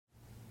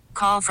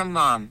Call from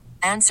mom.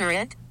 Answer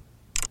it.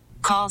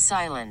 Call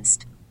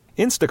silenced.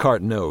 Instacart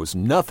knows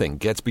nothing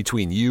gets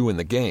between you and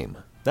the game.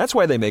 That's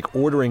why they make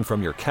ordering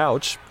from your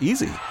couch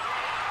easy.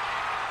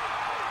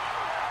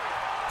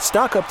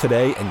 Stock up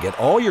today and get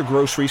all your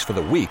groceries for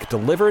the week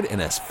delivered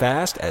in as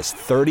fast as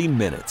 30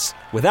 minutes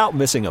without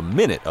missing a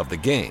minute of the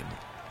game.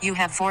 You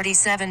have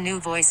 47 new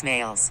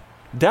voicemails.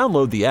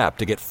 Download the app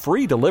to get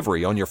free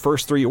delivery on your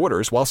first 3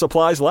 orders while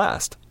supplies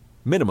last.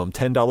 Minimum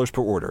 $10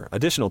 per order.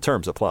 Additional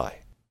terms apply.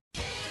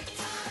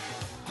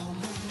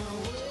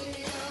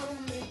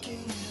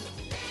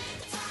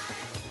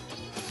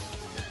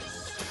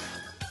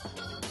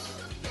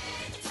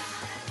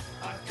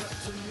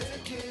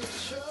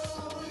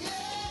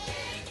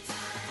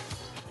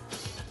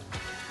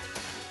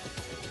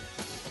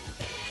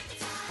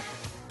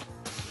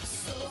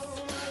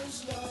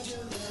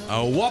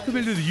 Welcome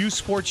into the Youth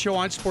Sports Show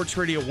on Sports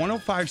Radio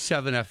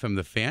 105.7 FM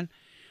The Fan.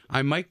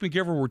 I'm Mike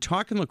McGivern. We're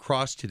talking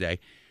lacrosse today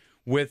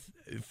with,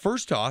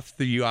 first off,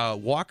 the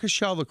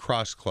Waukesha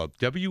Lacrosse Club,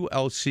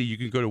 WLC. You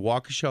can go to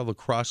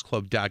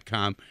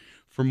WaukeshaLacrosseClub.com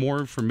for more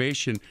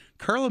information.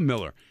 Carla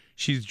Miller,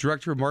 she's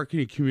Director of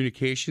Marketing and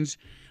Communications.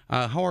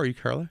 How are you,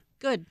 Carla?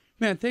 Good.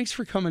 Man, thanks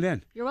for coming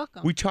in. You're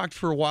welcome. We talked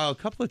for a while, a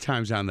couple of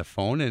times on the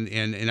phone,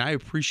 and I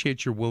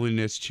appreciate your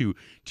willingness to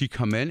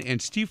come in.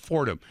 And Steve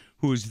Fordham,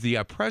 who is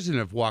the president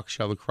of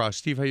Waukesha Lacrosse.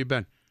 Steve, how you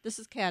been? This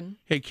is Ken.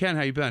 Hey, Ken,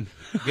 how you been?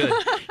 Good.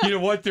 You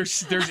know what?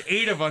 There's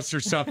 8 of us or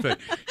something,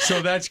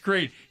 so that's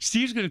great.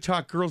 Steve's going to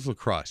talk girls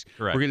lacrosse.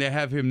 Correct. We're going to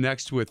have him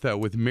next with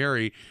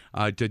Mary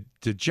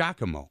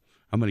DiGiacomo.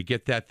 I'm going to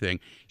get that thing.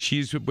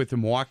 She's with the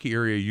Milwaukee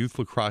Area Youth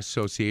Lacrosse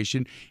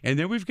Association. And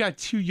then we've got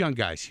 2 young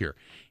guys here.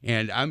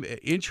 And I'm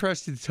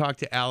interested to talk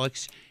to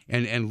Alex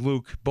and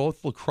Luke,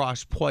 both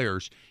lacrosse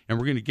players, and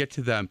we're going to get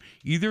to them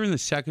either in the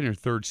second or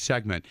third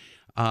segment.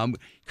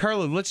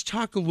 Carla, let's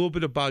talk a little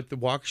bit about the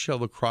Waukesha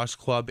Lacrosse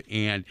Club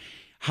and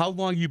how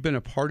long you've been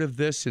a part of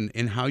this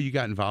and how you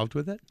got involved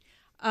with it.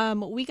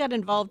 We got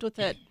involved with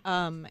it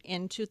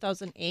in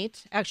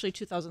 2008, actually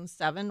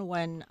 2007,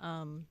 when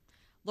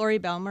Lori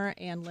Belmer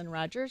and Lynn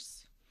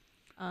Rogers,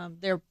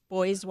 their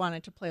boys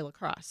wanted to play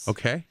lacrosse.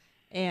 Okay.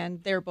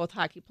 And they're both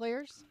hockey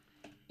players.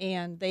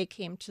 And they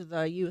came to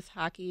the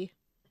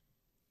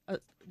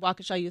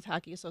Waukesha Youth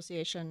Hockey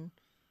Association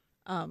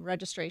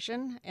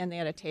registration, and they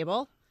had a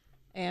table.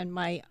 And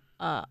my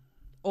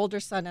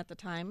older son at the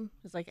time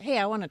was like, hey,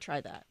 I want to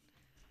try that.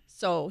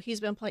 So he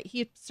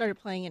started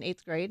playing in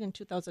 8th grade in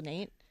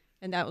 2008,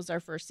 and that was our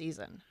first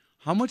season.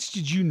 How much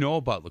did you know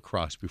about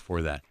lacrosse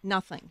before that?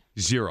 Nothing.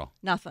 0.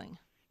 Nothing.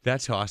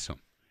 That's awesome.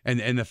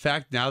 And the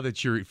fact now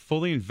that you're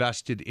fully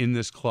invested in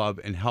this club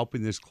and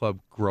helping this club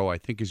grow, I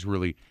think is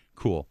really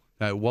cool.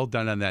 Well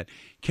done on that.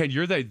 Ken,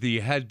 you're the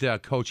head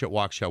coach at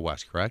Waukesha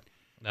West, correct?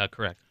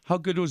 Correct. How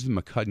good was the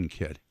McCudden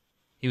kid?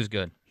 He was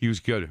good. He was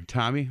good.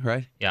 Tommy,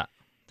 right? Yeah.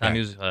 Tommy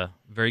was a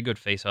very good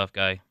face-off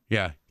guy.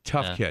 Yeah,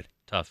 tough kid.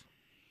 Tough.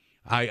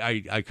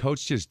 I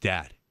coached his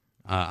dad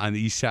on the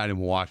east side of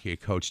Milwaukee. I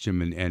coached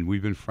him, and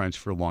we've been friends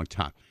for a long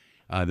time,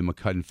 the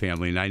McCudden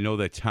family. And I know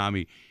that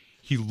Tommy,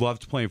 he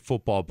loved playing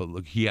football, but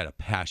look, he had a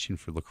passion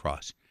for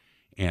lacrosse.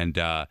 And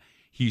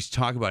he's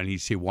talking about it, and he'd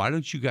say, why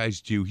don't you guys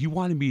he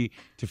wanted me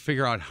to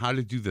figure out how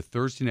to do the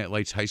Thursday Night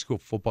Lights high school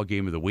football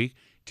game of the week,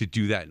 to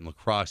do that in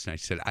lacrosse. And I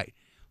said,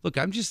 look,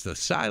 I'm just a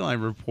sideline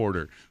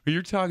reporter. But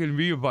you're talking to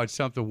me about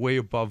something way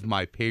above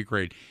my pay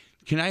grade.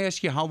 Can I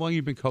ask you how long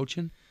you've been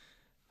coaching?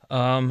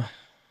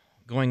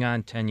 Going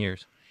on 10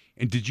 years.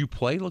 And did you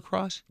play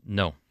lacrosse?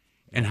 No.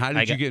 And how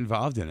did you get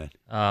involved in it?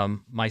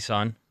 My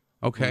son,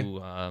 okay,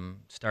 who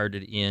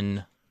started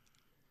in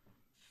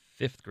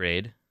 5th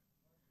grade.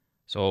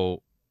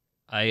 So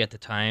I, at the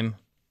time,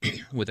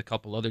 with a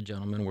couple other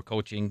gentlemen, were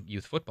coaching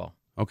youth football.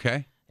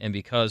 Okay. And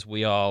because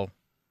we all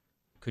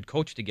could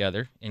coach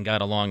together and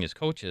got along as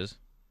coaches,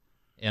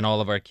 and all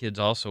of our kids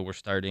also were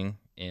starting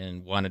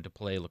and wanted to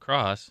play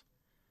lacrosse,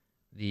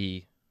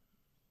 the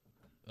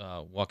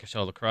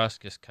Waukesha Lacrosse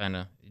just kind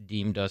of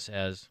deemed us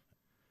as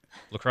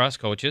lacrosse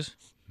coaches.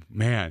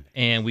 Man.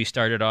 And we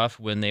started off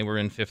when they were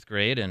in 5th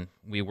grade, and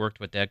we worked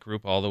with that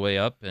group all the way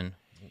up. And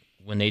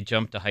when they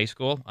jumped to high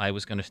school, I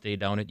was going to stay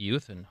down at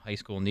youth, and high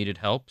school needed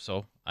help,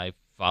 so I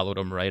followed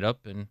them right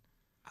up and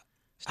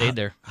stayed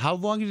there. How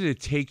long did it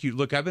take you?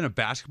 Look, I've been a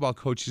basketball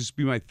coach. This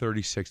will be my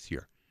 36th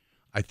year.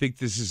 I think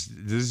this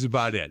is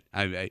about it.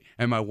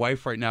 And my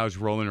wife right now is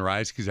rolling her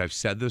eyes because I've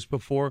said this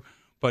before,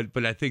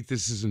 but I think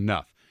this is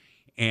enough.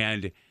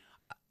 And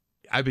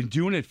I've been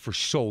doing it for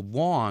so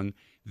long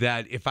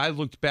that if I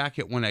looked back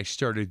at when I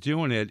started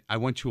doing it, I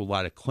went to a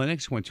lot of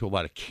clinics, went to a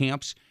lot of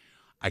camps.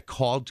 I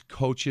called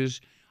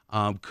coaches.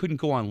 Couldn't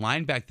go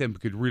online back then,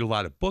 but could read a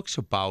lot of books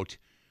about,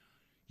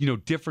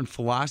 different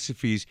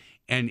philosophies.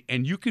 And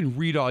you can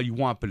read all you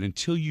want, but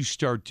until you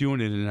start doing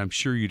it, and I'm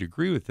sure you'd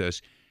agree with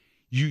this,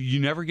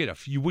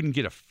 you wouldn't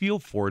get a feel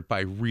for it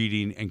by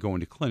reading and going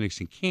to clinics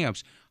and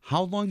camps.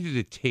 How long did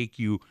it take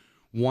you,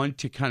 1,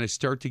 to kind of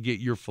start to get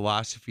your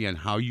philosophy on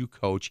how you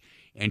coach,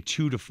 and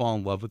 2, to fall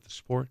in love with the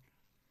sport?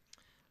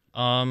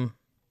 Falling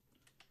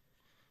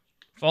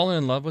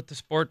in love with the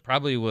sport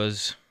probably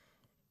was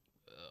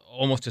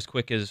almost as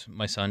quick as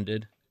my son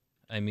did.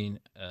 I mean,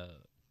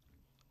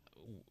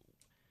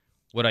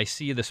 what I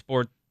see the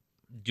sport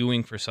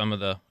doing for some of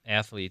the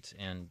athletes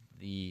and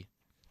the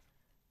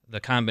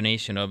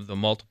combination of the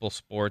multiple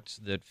sports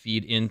that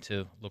feed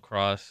into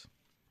lacrosse.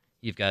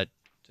 You've got,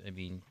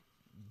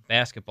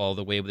 basketball,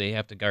 the way they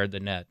have to guard the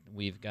net.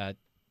 We've got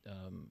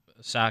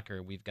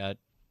soccer. We've got,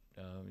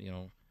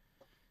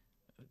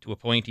 to a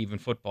point, even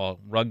football,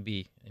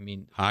 rugby.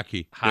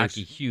 Hockey.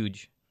 Hockey,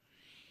 huge.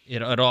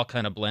 It all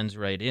kind of blends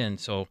right in.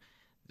 So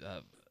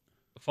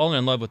falling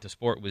in love with the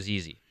sport was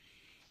easy.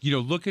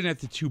 Looking at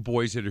the two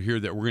boys that are here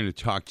that we're going to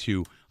talk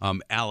to,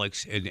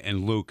 Alex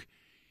and Luke,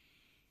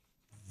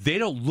 they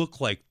don't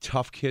look like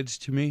tough kids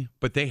to me,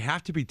 but they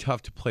have to be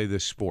tough to play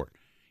this sport.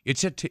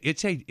 It's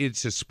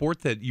a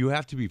sport that you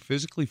have to be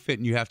physically fit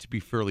and you have to be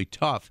fairly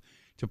tough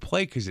to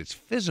play because it's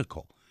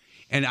physical.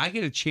 And I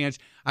get a chance.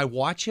 I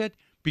watch it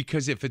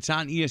because if it's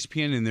on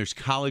ESPN and there's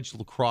college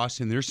lacrosse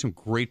and there's some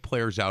great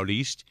players out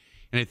east,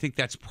 and I think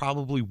that's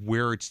probably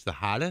where it's the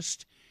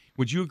hottest.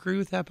 Would you agree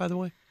with that, by the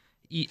way?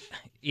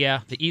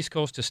 Yeah, the East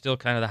Coast is still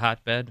kind of the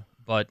hotbed,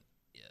 but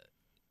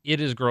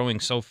it is growing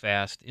so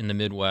fast in the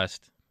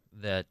Midwest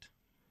that,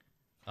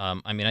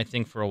 I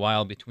think for a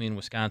while between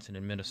Wisconsin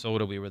and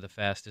Minnesota, we were the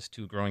fastest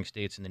two growing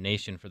states in the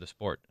nation for the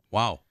sport.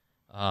 Wow.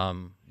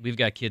 We've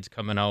got kids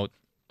coming out.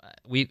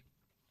 We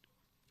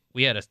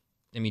had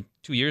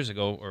 2 years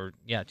ago,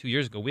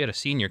 we had a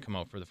senior come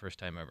out for the first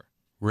time ever.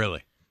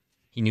 Really?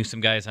 He knew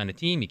some guys on the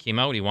team. He came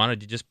out. He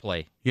wanted to just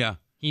play. Yeah.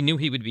 He knew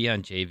he would be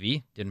on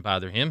JV. Didn't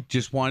bother him.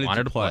 Just wanted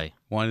to play.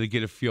 Wanted to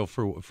get a feel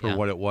for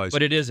what it was.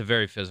 But it is a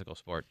very physical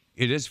sport.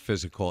 It is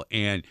physical,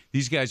 and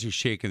these guys are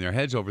shaking their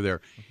heads over there.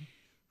 Mm-hmm.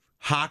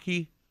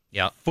 Hockey,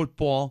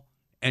 football,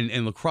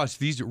 and lacrosse.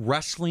 These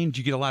wrestling.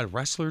 Do you get a lot of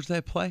wrestlers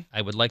that play?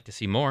 I would like to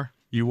see more.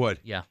 You would?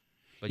 Yeah.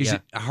 But is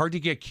it hard to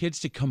get kids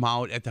to come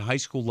out at the high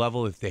school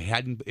level if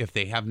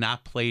they have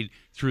not played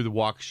through the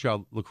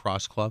Waukesha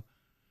Lacrosse Club?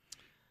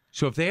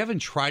 So if they haven't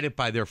tried it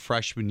by their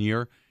freshman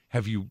year,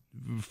 have you,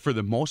 for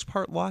the most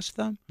part, lost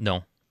them?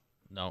 No.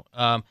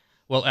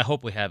 Well, I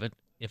hope we haven't.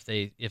 If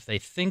they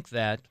think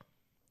that,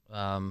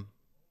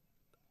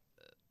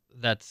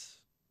 that's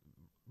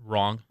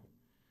wrong,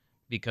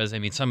 because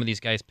some of these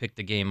guys pick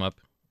the game up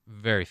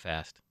very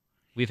fast.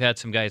 We've had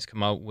some guys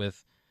come out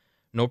with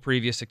no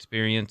previous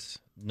experience,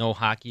 no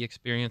hockey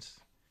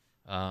experience.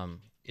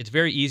 It's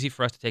very easy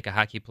for us to take a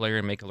hockey player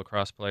and make a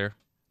lacrosse player.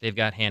 They've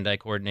got hand-eye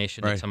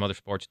coordination that some other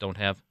sports don't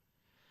have.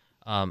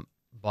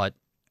 But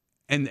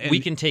we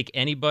can take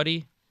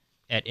anybody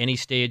at any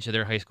stage of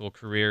their high school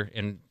career,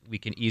 and we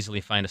can easily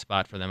find a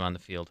spot for them on the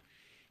field.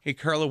 Hey,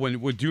 Carla, when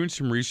we're doing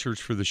some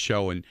research for the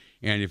show, and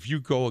if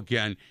you go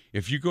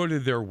to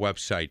their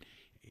website,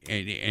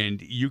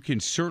 and you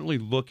can certainly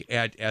look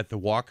at the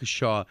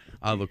Waukesha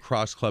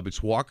Lacrosse Club.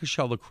 It's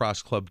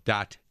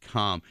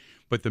WaukeshaLacrosseClub.com.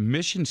 But the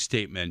mission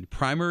statement,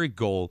 primary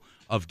goal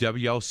of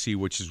WLC,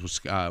 which is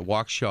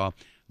Waukesha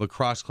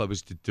Lacrosse Club,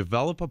 is to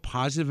develop a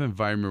positive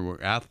environment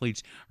where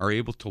athletes are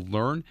able to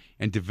learn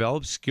and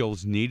develop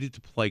skills needed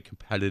to play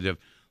competitive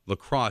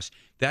lacrosse.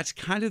 That's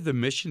kind of the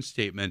mission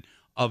statement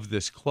of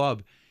this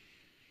club.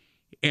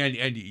 And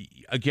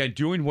again,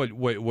 doing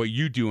what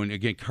you do, and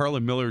again, Carla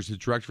Miller is the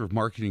Director of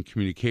Marketing and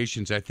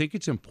Communications. I think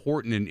it's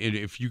important, and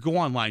if you go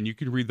online, you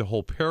can read the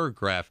whole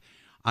paragraph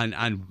on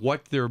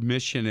what their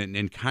mission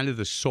and kind of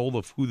the soul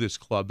of who this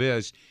club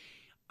is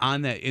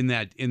in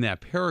that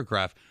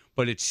paragraph.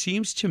 But it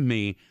seems to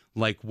me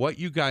like what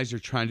you guys are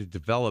trying to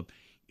develop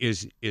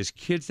is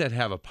kids that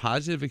have a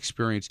positive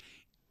experience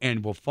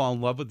and will fall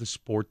in love with the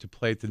sport to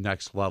play at the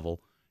next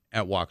level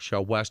at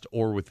Waukesha West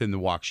or within the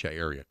Waukesha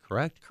area,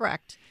 correct?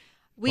 Correct.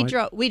 We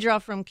draw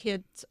from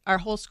kids, our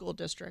whole school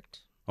district.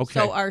 Okay.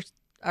 So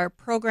our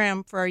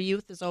program for our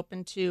youth is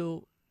open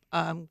to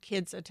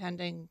kids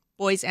attending,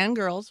 boys and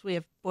girls. We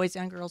have boys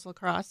and girls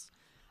lacrosse.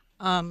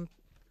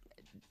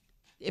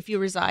 If you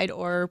reside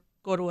or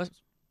go to a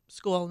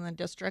school in the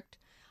district.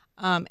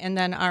 And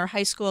then our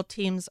high school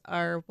teams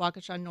are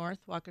Waukesha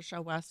North,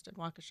 Waukesha West, and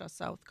Waukesha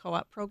South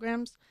co-op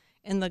programs.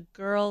 And the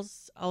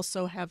girls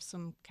also have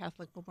some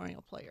Catholic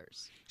Memorial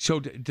players. So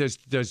does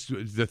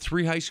the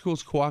three high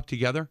schools co-op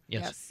together?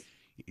 Yes.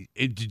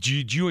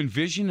 Did you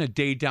envision a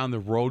day down the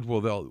road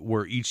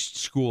where each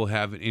school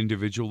have an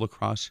individual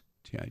lacrosse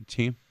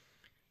team?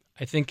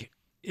 I think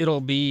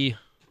it'll be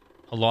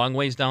a long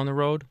ways down the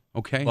road.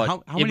 Okay.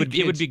 But how many kids,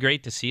 it would be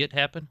great to see it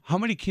happen. How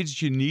many kids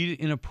do you need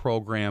in a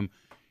program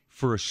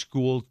for a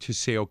school to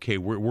say, okay,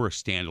 we're a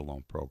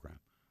standalone program?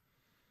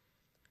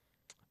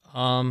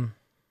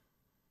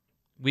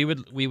 We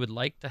would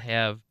like to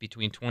have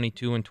between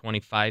 22 and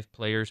 25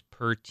 players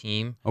per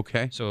team.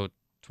 Okay. So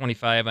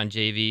 25 on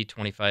JV,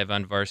 25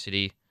 on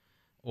varsity,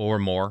 or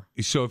more.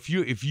 So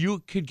if you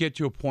could get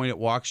to a point at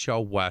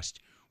Waukesha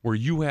West where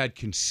you had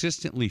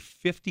consistently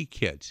 50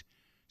 kids,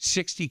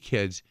 60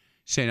 kids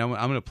saying, I'm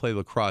going to play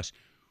lacrosse,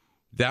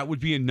 that would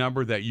be a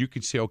number that you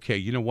could say, okay,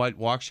 you know what,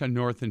 Waukesha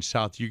North and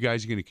South, you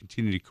guys are going to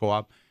continue to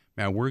co-op.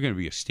 Man, we're going to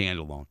be a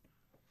standalone.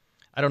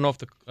 I don't know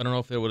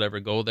if it would ever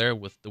go there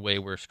with the way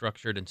we're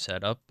structured and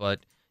set up,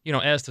 but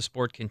as the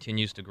sport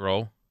continues to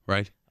grow,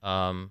 Right.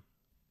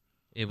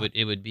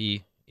 it would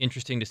be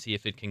interesting to see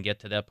if it can get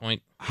to that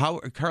point.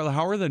 Carla,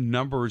 how are the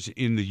numbers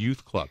in the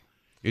youth club?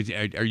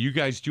 Are you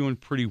guys doing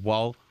pretty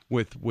well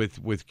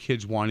with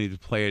kids wanting to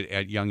play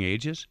at young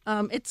ages?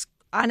 It's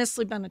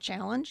honestly been a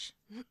challenge.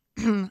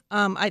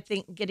 I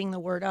think getting the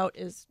word out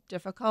is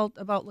difficult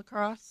about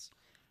lacrosse.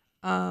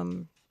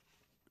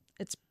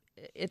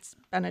 It's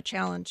been a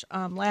challenge.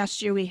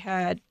 Last year we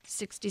had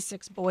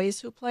 66 boys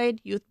who played,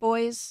 youth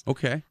boys.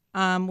 Okay.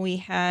 We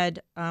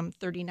had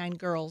 39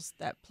 girls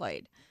that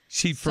played.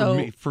 See,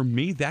 for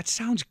me, that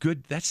sounds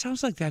good. That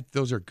sounds like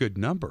those are good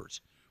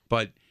numbers.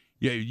 But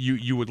yeah,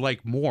 you would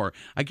like more.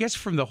 I guess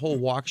from the whole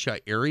Waukesha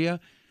area,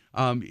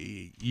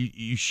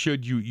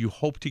 you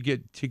hope to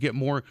get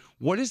more.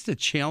 What is the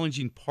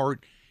challenging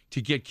part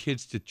to get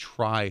kids to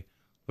try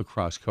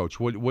lacrosse, Coach?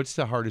 What's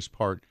the hardest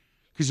part?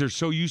 Because they're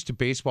so used to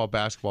baseball,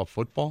 basketball,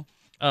 football.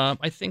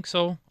 I think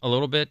so, a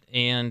little bit,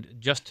 and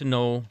just to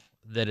know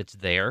that it's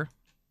there,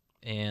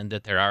 and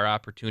that there are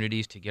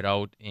opportunities to get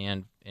out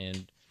and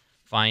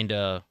find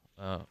a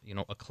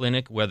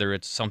clinic, whether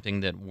it's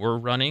something that we're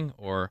running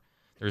or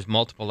there's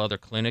multiple other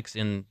clinics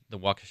in the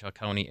Waukesha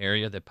County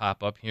area that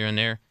pop up here and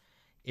there.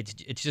 It's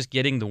just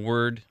getting the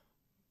word,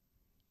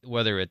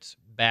 whether it's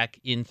back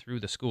in through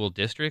the school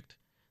district,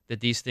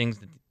 that these things,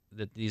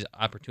 that these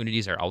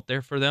opportunities are out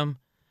there for them.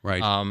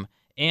 Right.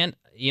 And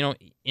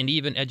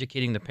even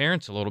educating the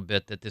parents a little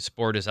bit that this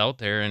sport is out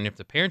there, and if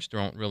the parents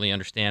don't really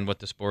understand what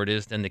the sport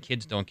is, then the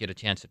kids don't get a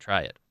chance to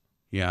try it.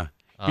 Yeah,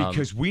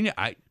 because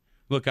I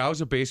was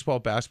a baseball,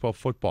 basketball,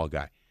 football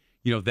guy.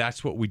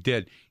 That's what we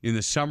did in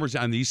the summers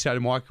on the east side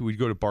of Milwaukee. We'd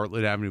go to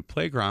Bartlett Avenue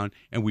Playground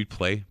and we'd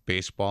play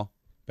baseball,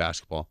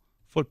 basketball,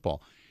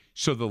 football.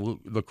 So the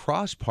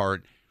lacrosse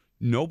part,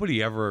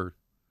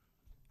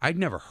 I'd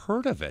never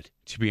heard of it,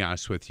 to be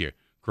honest with you,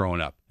 growing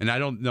up. And I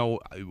don't know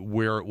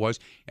where it was.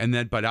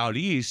 But out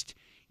east,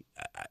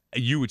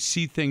 you would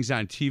see things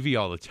on TV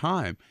all the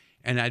time.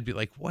 And I'd be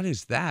like, what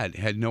is that?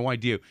 Had no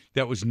idea.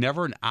 That was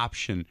never an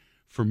option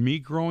for me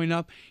growing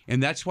up.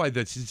 And that's why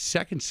the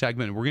second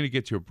segment, we're going to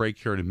get to a break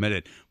here in a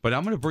minute, but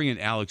I'm going to bring in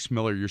Alex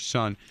Miller, your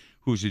son,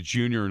 who's a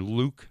junior, and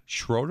Luke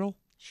Schrodel.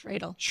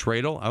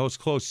 I was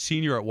close,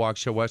 senior at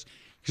Waukesha West,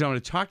 because I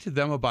want to talk to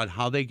them about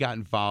how they got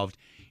involved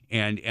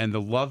and the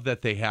love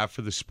that they have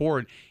for the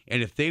sport.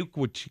 And if they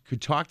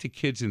could talk to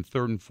kids in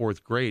 3rd and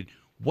 4th grade,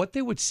 what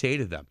they would say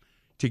to them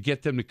to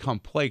get them to come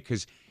play.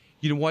 Because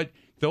you know what?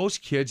 Those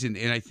kids, and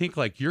I think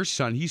like your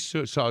son, he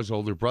saw his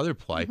older brother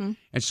play,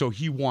 and so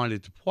he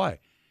wanted to play.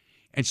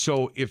 And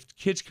so if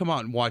kids come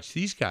out and watch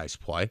these guys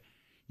play,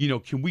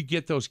 can we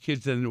get those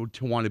kids then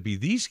to want to be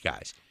these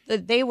guys?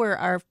 They were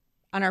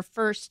on our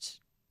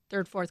first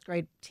 3rd, 4th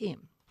grade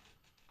team.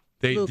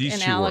 Luke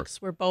and Alex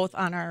were both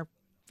on our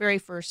very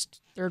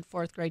first 3rd,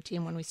 4th grade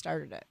team when we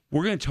started it.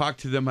 We're going to talk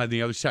to them on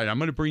the other side. I'm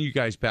going to bring you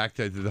guys back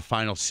to the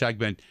final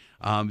segment.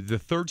 The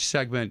third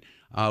segment,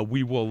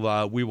 we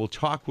will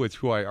talk with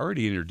who I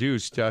already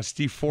introduced,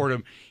 Steve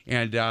Fordham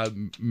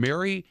and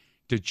Mary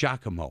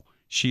DiGiacomo.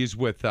 She is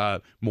with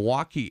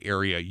Milwaukee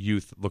Area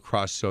Youth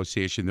Lacrosse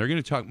Association. They're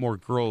going to talk more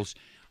girls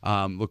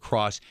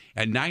lacrosse.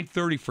 At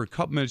 9:30 for a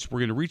couple minutes, we're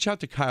going to reach out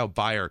to Kyle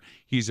Byer.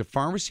 He's a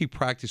pharmacy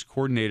practice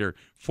coordinator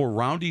for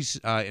Roundy's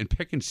and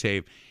Pick and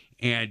Save.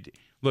 And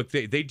look,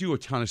 they do a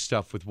ton of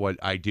stuff with what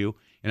I do,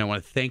 and I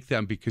want to thank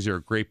them because they're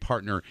a great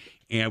partner.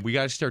 And we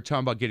got to start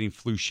talking about getting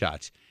flu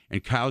shots.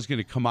 And Kyle's going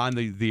to come on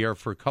the air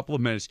for a couple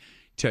of minutes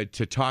to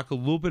talk a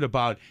little bit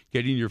about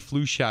getting your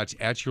flu shots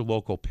at your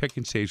local Pick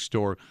and Save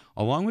store,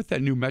 along with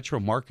that new Metro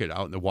Market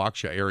out in the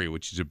Waukesha area,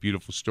 which is a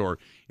beautiful store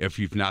if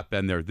you've not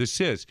been there. This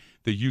is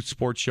the Youth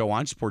Sports Show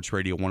on Sports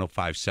Radio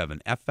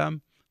 105.7 FM,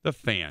 The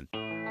Fan.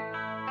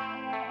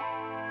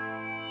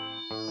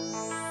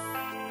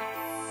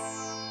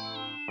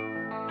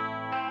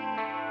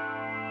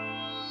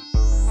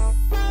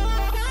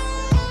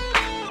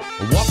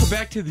 Welcome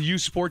back to the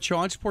Youth Sports Show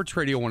on Sports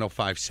Radio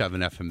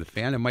 105.7 FM, The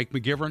Fan. I'm Mike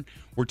McGivern.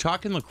 We're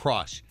talking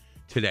lacrosse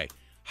today.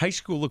 High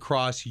school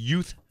lacrosse,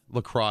 youth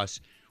lacrosse,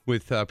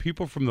 with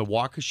people from the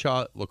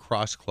Waukesha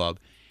Lacrosse Club.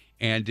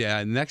 And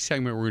next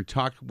segment, we're going to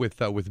talk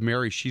with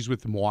Mary. She's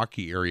with the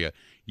Milwaukee Area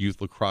Youth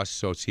Lacrosse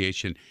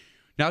Association.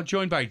 Now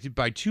joined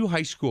by two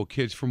high school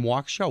kids from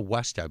Waukesha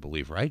West, I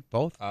believe, right?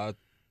 Both?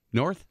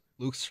 North?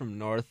 Luke's from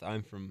North.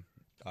 I'm from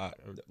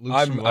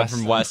I'm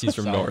from West. He's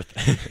from North.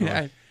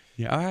 Yeah.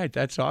 Yeah, all right,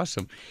 that's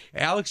awesome.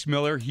 Alex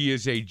Miller, he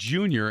is a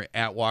junior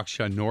at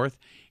Waukesha North,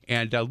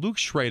 and Luke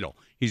Schradel,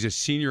 he's a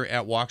senior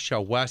at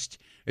Waukesha West.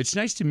 It's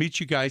nice to meet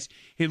you guys.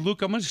 Hey,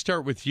 Luke, I'm going to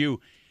start with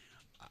you.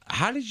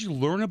 How did you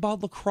learn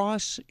about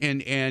lacrosse?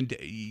 And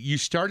you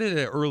started at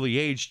an early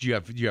age. Do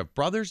you have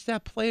brothers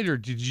that played, or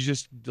did you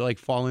just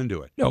fall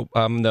into it? No,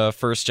 I'm the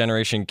first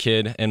generation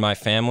kid in my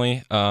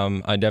family.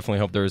 I definitely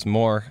hope there's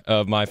more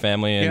of my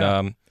family,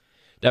 and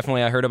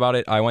definitely I heard about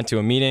it. I went to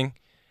a meeting.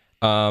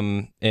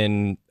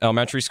 In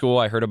elementary school,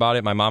 I heard about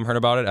it. My mom heard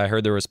about it. I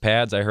heard there was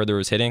pads. I heard there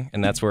was hitting,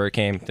 and that's where it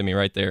came to me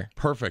right there.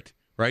 Perfect.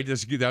 Right?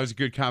 That was a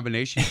good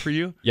combination for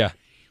you? Yeah.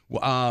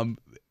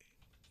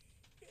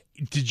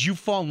 Did you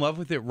fall in love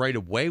with it right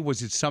away?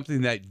 Was it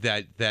something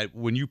that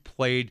when you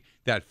played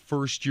that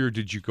first year,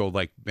 did you go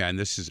like, man,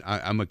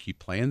 I'm gonna keep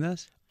playing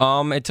this?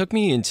 It took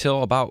me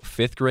until about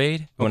 5th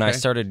grade when I Okay.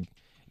 started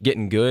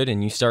getting good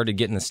and you started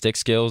getting the stick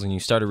skills and you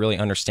started really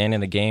understanding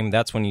the game.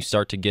 That's when you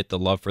start to get the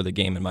love for the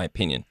game, in my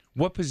opinion.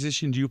 What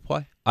position do you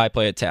play? I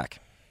play attack.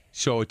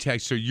 So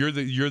attack. So you're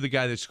the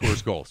guy that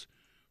scores goals,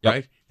 Yep.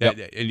 right?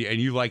 Yep. And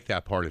you like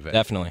that part of it.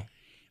 Definitely.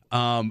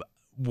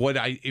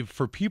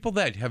 For people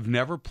that have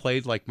never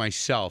played like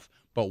myself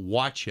but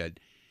watch it,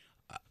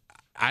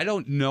 I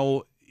don't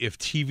know if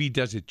TV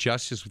does it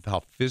justice with how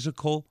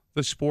physical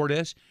the sport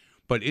is,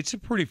 but it's a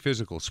pretty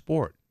physical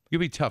sport. You'll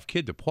be a tough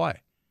kid to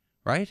play,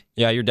 right?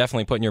 Yeah, you're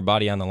definitely putting your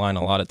body on the line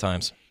a lot of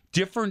times.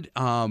 Different.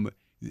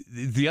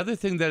 The other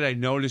thing that I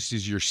noticed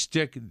is your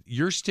stick.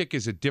 Your stick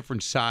is a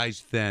different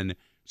size than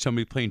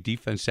somebody playing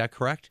defense. Is that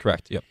correct?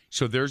 Correct. Yep.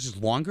 So theirs is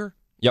longer.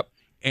 Yep.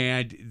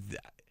 And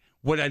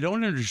what I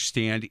don't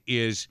understand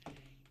is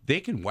they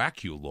can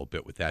whack you a little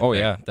bit with that. Oh,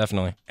 thing. yeah,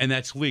 definitely. And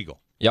that's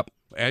legal. Yep.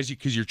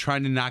 Because you're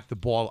trying to knock the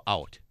ball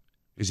out.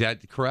 Is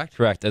that correct?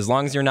 Correct. As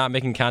long as you're not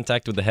making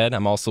contact with the head.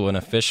 I'm also an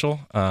official,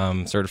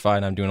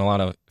 certified. I'm doing a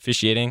lot of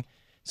officiating.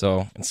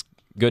 So it's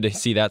good to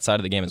see that side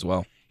of the game as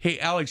well. Hey,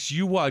 Alex,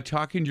 you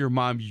talking to your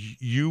mom,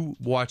 you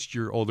watched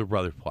your older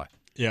brother play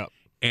Yeah.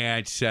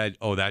 and said,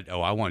 I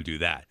want to do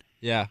that.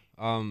 Yeah.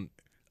 Well,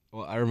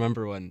 I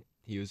remember when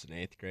he was in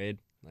 8th grade.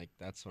 Like,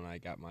 that's when I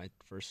got my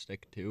first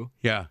stick, too.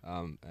 Yeah.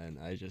 And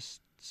I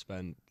just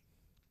spent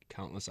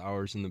countless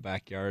hours in the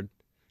backyard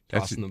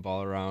That's- tossing the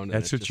ball around.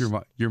 That's and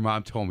what your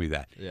mom told me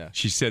that. Yeah.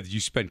 She said you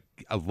spent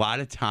a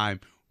lot of time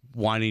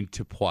wanting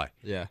to play.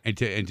 Yeah. And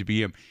to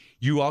be him.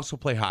 You also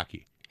play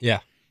hockey. Yeah.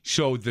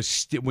 So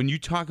when you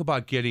talk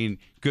about getting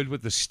good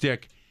with the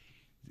stick,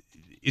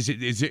 is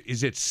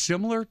it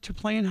similar to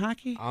playing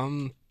hockey?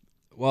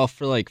 Well,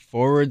 for like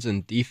forwards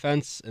and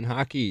defense in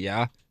hockey,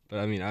 yeah. But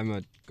I mean, I'm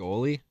a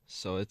goalie,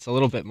 so it's a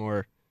little bit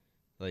more,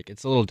 like,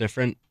 it's a little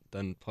different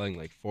than playing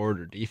like forward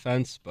or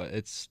defense. But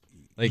it's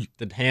like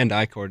the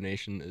hand-eye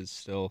coordination is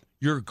still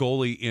You're a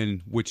goalie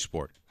in which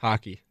sport?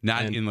 hockey.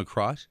 Not And, in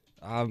lacrosse?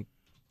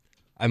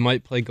 I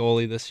might play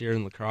goalie this year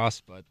in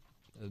lacrosse, but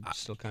I'm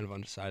still kind of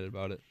undecided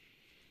about it.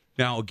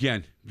 Now,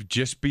 again,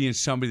 just being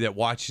somebody that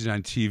watches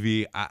on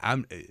TV,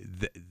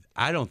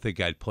 I don't think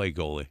I'd play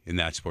goalie in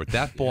that sport.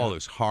 That ball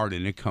is hard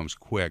and it comes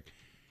quick,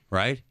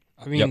 right?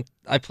 I mean,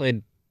 I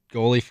played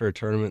goalie for a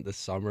tournament this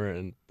summer,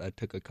 and I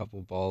took a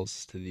couple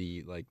balls to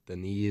the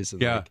knees,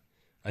 and Yeah.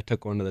 I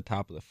took one to the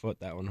top of the foot.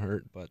 That one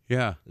hurt, but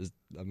Yeah.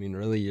 I mean,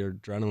 really, your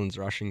adrenaline's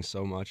rushing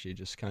so much, you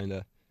just kind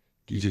of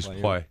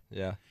play.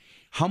 Yeah.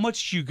 How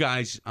much do you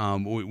guys,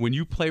 when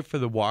you play for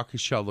the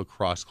Waukesha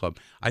Lacrosse Club,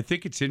 I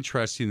think it's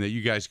interesting that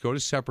you guys go to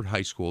separate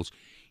high schools.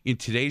 In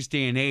today's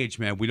day and age,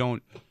 man, we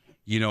don't,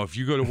 if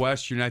you go to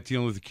West, you're not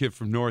dealing with a kid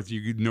from North.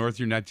 You go to North,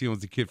 you're not dealing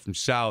with a kid from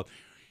South.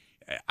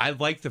 I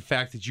like the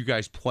fact that you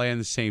guys play on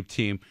the same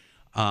team.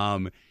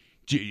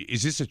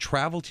 Is this a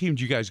travel team?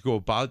 Do you guys go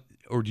about,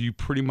 or do you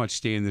pretty much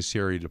stay in this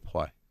area to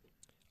play?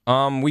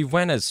 We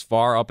went as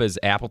far up as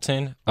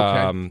Appleton.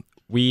 Okay.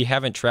 We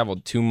haven't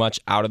traveled too much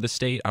out of the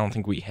state. I don't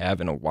think we have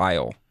in a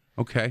while.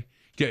 Okay.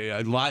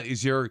 A lot.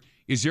 Is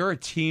there a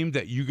team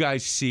that you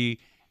guys see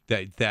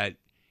that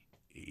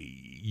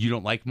you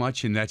don't like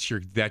much, and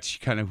that's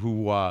kind of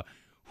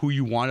who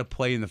you want to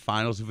play in the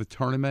finals of a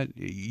tournament?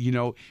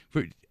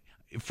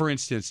 For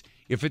instance,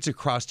 if it's a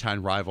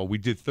crosstown rival, we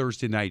did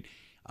Thursday Night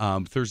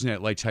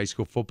Lights High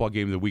School football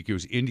game of the week. It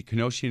was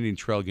Kenosha Indian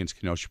Trail against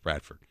Kenosha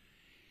Bradford.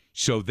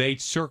 So they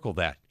circle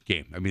that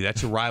game. I mean,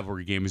 that's a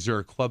rivalry game. Is there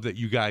a club that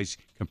you guys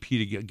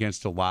compete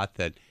against a lot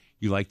that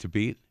you like to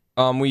beat?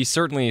 We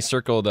certainly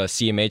circle the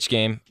CMH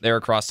game. They're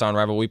a crosstown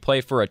rival. We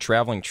play for a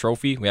traveling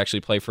trophy. We actually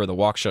play for the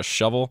Waukesha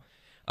Shovel.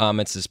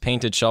 It's this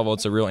painted shovel.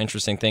 It's a real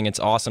interesting thing. It's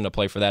awesome to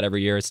play for that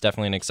every year. It's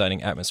definitely an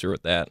exciting atmosphere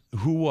with that.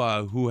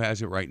 Who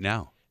has it right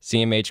now?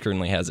 CMH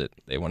currently has it.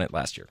 They won it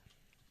last year.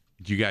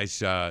 Do you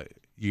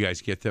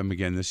guys get them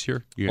again this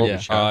year?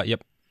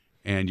 Yep.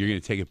 And you're going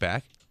to take it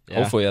back? Yeah.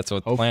 Hopefully that's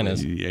what the plan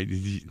is. Yeah,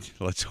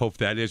 let's hope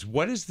that is.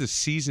 What is the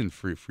season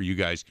for you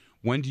guys?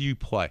 When do you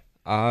play?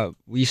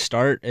 We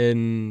start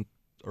in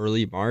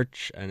early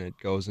March, and it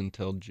goes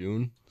until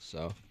June.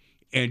 So.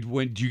 And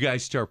when do you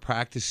guys start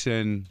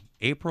practicing?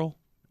 April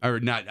or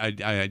not?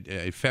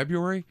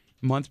 February,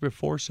 month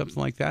before, something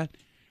like that.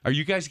 Are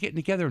you guys getting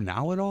together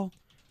now at all?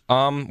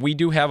 We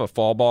do have a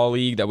fall ball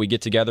league that we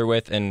get together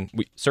with, and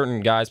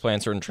certain guys play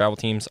on certain travel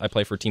teams. I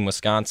play for Team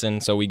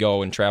Wisconsin, so we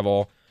go and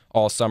travel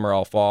all summer,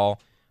 all fall.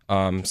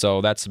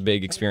 So that's a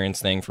big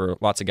experience thing for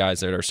lots of guys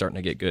that are starting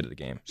to get good at the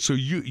game. So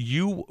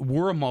you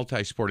were a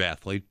multi-sport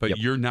athlete, but Yep.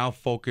 You're now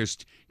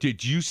focused.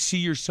 Did you see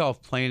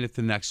yourself playing at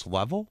the next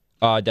level?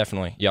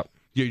 Definitely. Yep.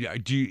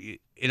 Do you,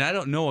 and I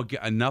don't know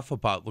enough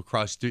about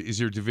lacrosse. Is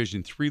there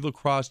Division III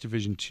lacrosse,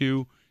 Division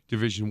II,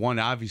 Division I,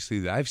 obviously,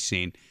 that I've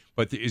seen?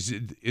 But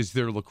is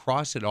there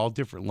lacrosse at all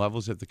different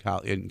levels at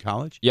in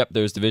college? Yep,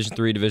 there's Division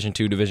III, Division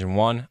II, Division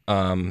I.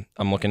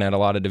 I'm looking at a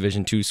lot of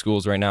Division II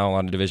schools right now, a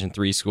lot of Division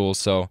III schools.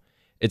 So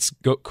it's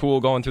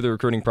cool going through the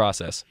recruiting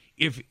process.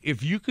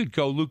 if you could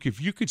go, Luke, if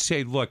you could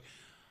say, look,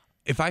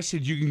 if I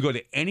said you can go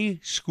to any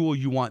school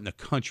you want in the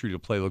country to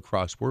play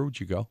lacrosse, where would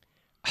you go?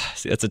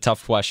 See, that's a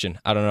tough question.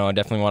 I don't know. I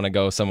definitely want to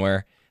go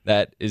somewhere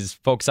that is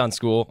focused on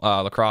school.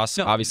 Lacrosse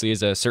obviously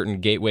is a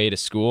certain gateway to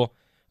school,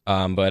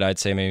 but I'd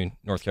say maybe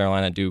North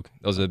Carolina, Duke.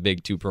 Those are the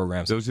big two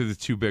programs. Those are the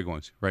two big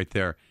ones right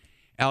there.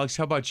 Alex,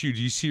 how about you?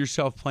 Do you see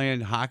yourself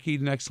playing hockey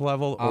next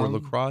level or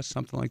lacrosse,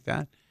 something like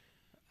that?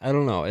 I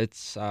don't know.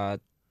 It's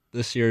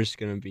this year's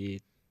going to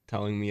be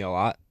telling me a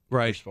lot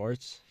Right. for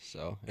sports.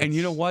 So, And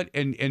you know what?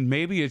 And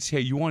maybe it's,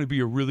 hey, you want to be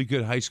a really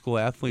good high school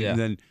athlete and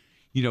then,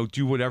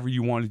 do whatever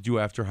you want to do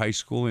after high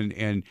school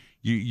and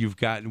you've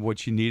gotten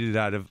what you needed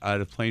out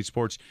of playing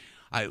sports.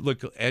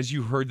 Look, as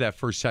you heard that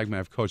first segment,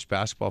 I've coached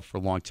basketball for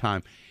a long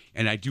time,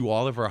 and I do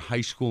all of our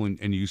high school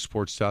and youth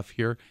sports stuff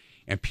here.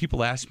 And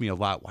people ask me a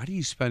lot, why do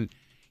you spend,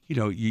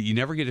 you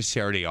never get a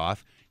Saturday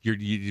off.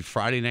 You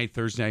Friday night,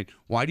 Thursday night.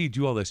 Why do you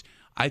do all this?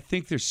 I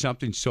think there's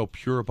something so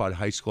pure about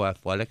high school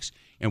athletics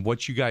and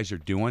what you guys are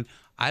doing.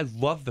 I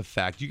love the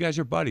fact you guys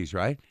are buddies,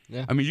 right?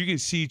 Yeah. I mean, you can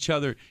see each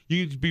other.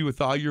 You can be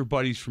with all your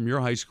buddies from your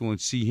high school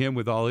and see him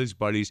with all his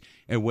buddies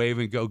and wave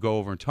and go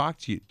over and talk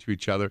to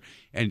each other.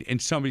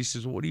 And somebody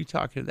says, well, what are you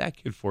talking to that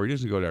kid for? He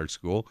doesn't go to our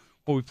school.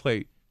 Well, we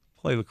play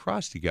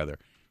lacrosse together,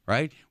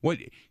 right?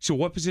 So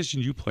what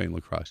position do you play in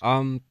lacrosse?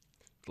 The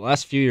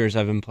last few years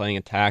I've been playing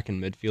attack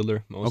and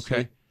midfielder mostly.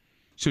 Okay.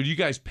 So do you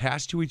guys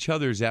pass to each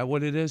other? Is that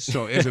what it is?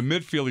 So as a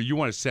midfielder, you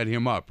want to set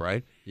him up,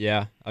 right?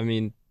 Yeah. I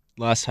mean,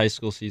 last high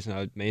school season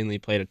I mainly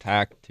played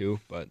attack too,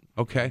 but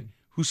okay.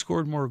 Who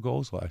scored more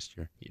goals last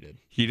year? he did.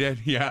 He did?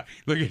 Yeah.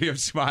 Look at him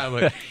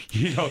smiling.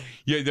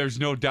 There's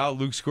no doubt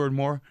Luke scored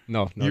more.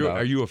 No doubt.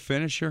 Are you a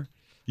finisher?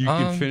 You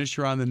can finish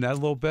around the net a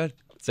little bit?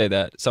 Say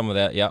that, some of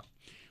that, yeah.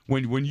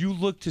 When you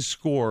look to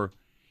score,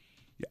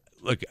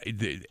 look,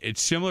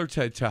 it's similar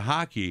to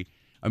hockey.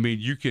 I mean,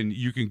 you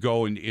can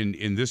go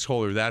in this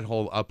hole or that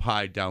hole, up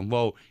high, down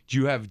low. Do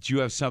you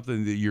have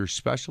something that your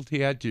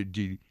specialty at?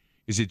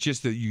 Is it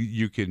just that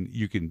you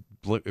can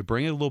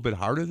bring it a little bit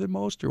harder than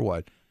most, or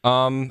what?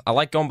 I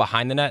like going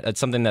behind the net. That's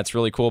something that's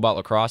really cool about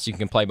lacrosse. You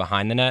can play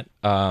behind the net.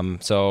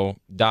 So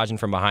dodging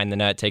from behind the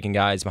net, taking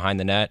guys behind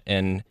the net,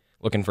 and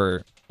looking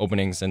for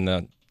openings in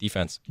the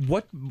defense.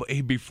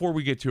 Before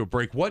we get to a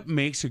break, what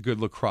makes a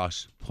good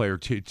lacrosse player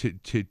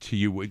to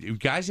you?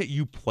 Guys that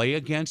you play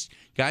against,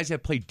 guys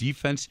that play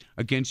defense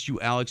against you,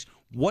 Alex,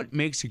 what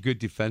makes a good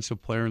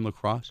defensive player in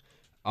lacrosse?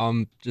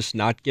 Just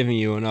not giving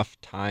you enough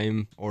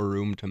time or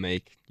room to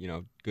make,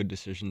 good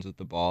decisions with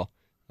the ball.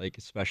 Like,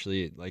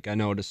 especially, I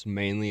noticed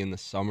mainly in the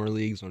summer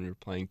leagues when you're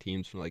playing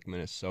teams from,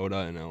 Minnesota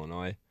and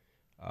Illinois,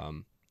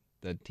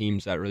 the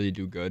teams that really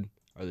do good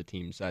are the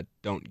teams that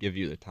don't give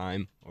you the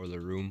time or the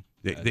room.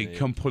 They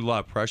come put a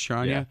lot of pressure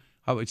on you?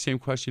 How about, same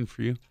question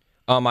for you?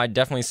 I'd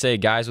definitely say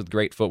guys with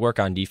great footwork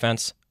on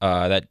defense.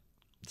 That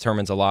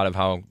determines a lot of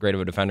how great of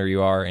a defender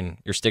you are and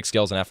your stick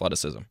skills and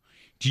athleticism.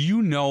 Do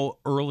you know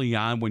early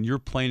on when you're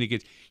playing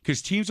against,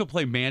 because teams will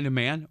play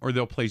man-to-man or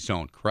they'll play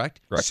zone, correct?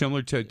 Right.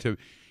 Similar to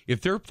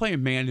if they're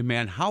playing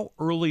man-to-man, how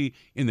early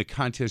in the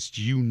contest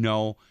do you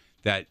know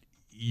that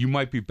you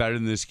might be better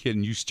than this kid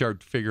and you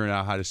start figuring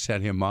out how to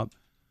set him up?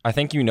 I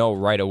think you know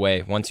right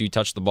away once you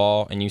touch the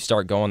ball and you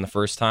start going the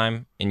first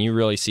time and you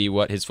really see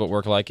what his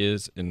footwork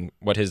is and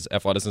what his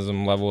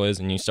athleticism level is,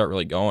 and you start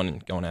really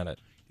going at it.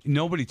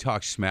 Nobody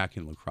talks smack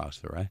in lacrosse,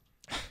 though, right?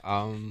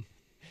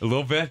 A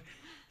little bit?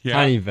 Yeah.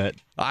 Tiny bit.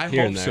 I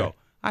hope so.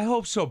 I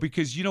hope so,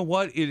 because you know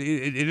what?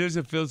 It is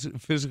a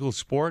physical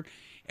sport,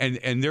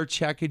 and they're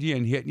checking you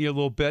and hitting you a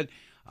little bit.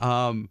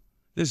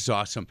 This is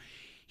awesome.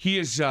 He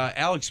is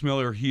Alex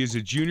Miller. He is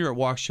a junior at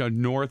Waukesha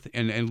North,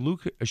 and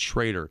Luke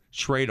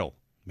Schradel.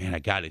 Man, I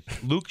got it.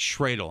 Luke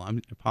Schradel. I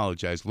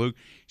apologize, Luke.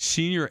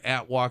 Senior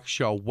at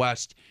Waukesha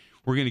West.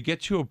 We're going to get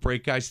to a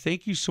break, guys.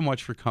 Thank you so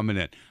much for coming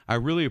in. I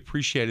really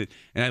appreciate it.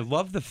 And I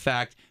love the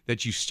fact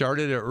that you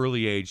started at an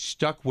early age,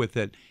 stuck with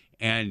it,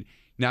 and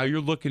now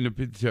you're looking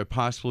to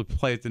possibly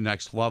play at the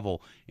next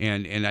level.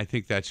 And I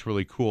think that's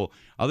really cool.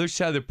 Other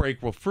side of the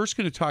break, we're first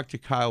going to talk to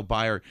Kyle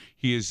Byer.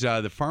 He is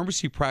the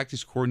pharmacy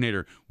practice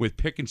coordinator with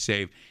Pick and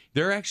Save.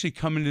 They're actually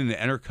coming into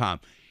Entercom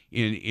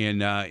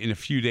in a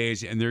few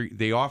days, and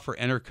they offer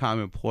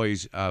Entercom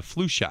employees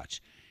flu shots.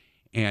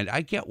 And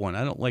I get one.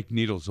 I don't like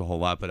needles a whole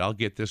lot, but I'll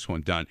get this one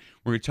done.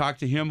 We're going to talk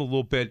to him a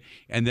little bit,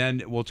 and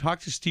then we'll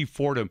talk to Steve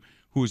Fordham,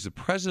 who is the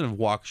president of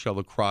Waukesha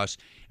Lacrosse,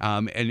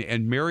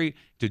 and Mary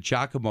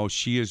DiGiacomo.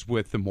 She is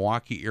with the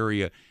Milwaukee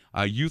Area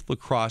Youth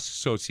Lacrosse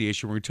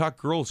Association. We're going to talk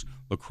girls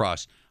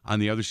lacrosse on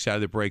the other side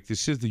of the break.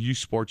 This is the Youth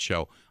Sports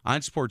Show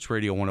on Sports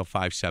Radio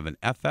 105.7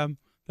 FM,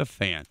 The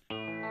Fan.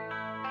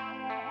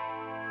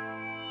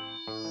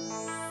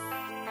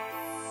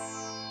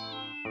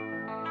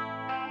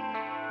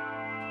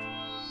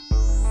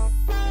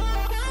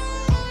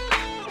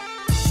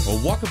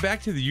 Well, welcome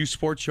back to the Youth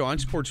Sports Show on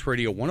Sports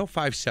Radio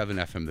 105.7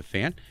 FM, The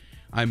Fan.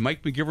 I'm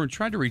Mike McGivern,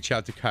 trying to reach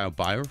out to Kyle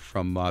Byer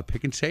from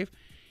Pick and Save,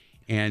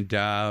 and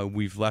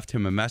we've left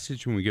him a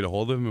message when we get a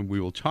hold of him, and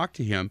we will talk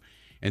to him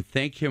and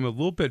thank him a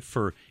little bit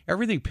for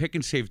everything Pick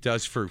and Save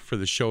does for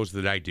the shows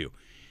that I do.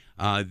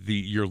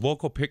 Your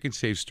local Pick and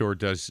Save store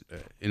does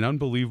an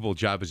unbelievable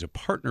job as a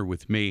partner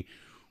with me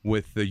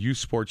with the youth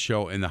sports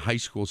show and the high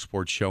school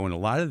sports show and a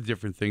lot of the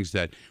different things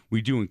that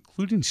we do,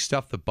 including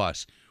Stuff the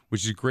Bus,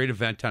 which is a great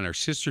event on our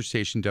sister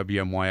station,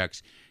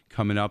 WMYX,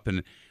 coming up.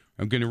 And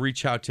I'm going to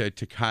reach out to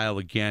Kyle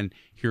again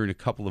here in a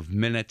couple of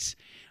minutes.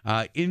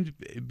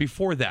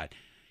 Before that,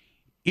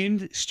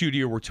 in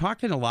studio, we're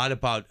talking a lot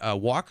about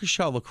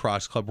Waukesha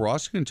Lacrosse Club. We're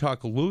also going to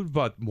talk a little bit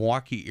about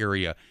Milwaukee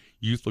Area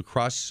Youth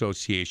Lacrosse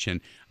Association.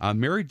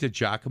 Mary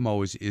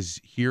DiGiacomo is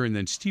here, and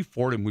then Steve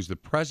Fordham, who's the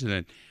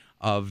president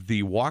of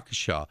the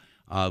Waukesha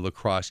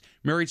Lacrosse.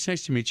 Mary, it's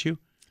nice to meet you.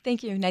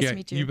 Thank you. Nice to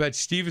meet you. You bet.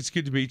 Steve, it's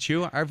good to meet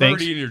you. I've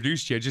Thanks. already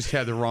introduced you. I just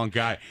had the wrong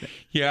guy.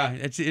 Yeah,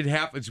 it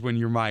happens when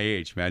you're my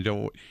age, man.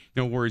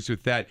 No worries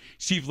with that.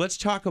 Steve, let's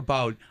talk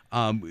about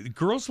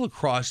girls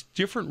lacrosse,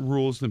 different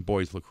rules than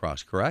boys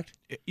lacrosse, correct?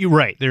 You're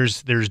right.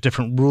 There's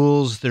different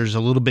rules. There's a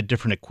little bit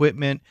different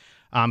equipment.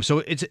 So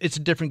it's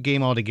a different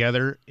game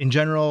altogether. In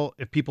general,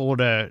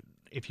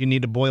 if you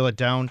need to boil it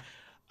down,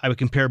 I would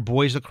compare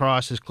boys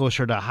lacrosse is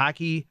closer to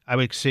hockey. I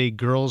would say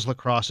girls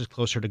lacrosse is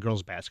closer to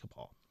girls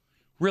basketball.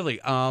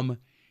 Really,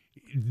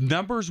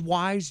 numbers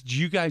wise, do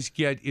you guys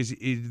get is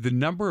the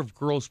number of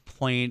girls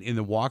playing in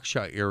the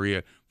Waukesha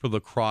area for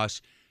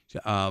lacrosse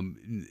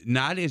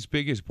not as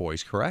big as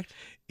boys, correct?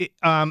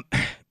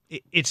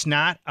 It's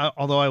not.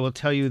 Although I will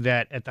tell you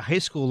that at the high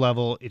school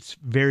level, it's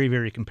very,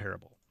 very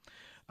comparable.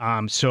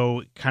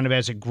 So kind of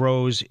as it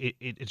grows,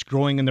 it's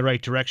growing in the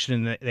right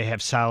direction, and they have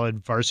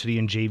solid varsity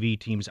and JV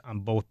teams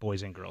on both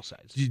boys and girls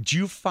sides. Did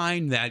you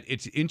find that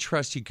it's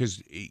interesting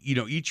because,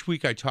 each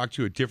week I talk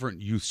to a different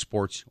youth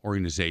sports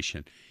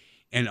organization,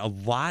 and a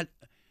lot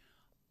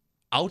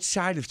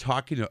outside of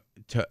talking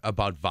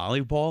about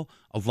volleyball,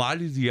 a lot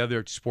of the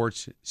other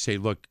sports say,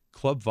 look,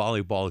 club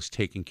volleyball is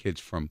taking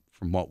kids from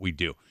what we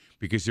do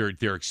because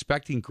they're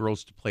expecting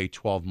girls to play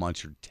 12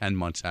 months or 10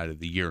 months out of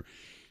the year.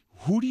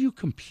 Who do you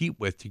compete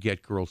with to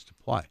get girls to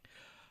play?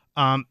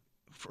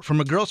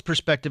 From a girl's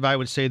perspective, I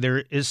would say there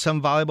is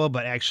some volleyball,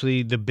 but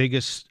actually the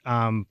biggest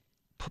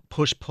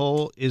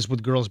push-pull is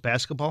with girls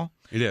basketball.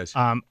 It is.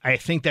 I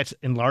think that's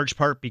in large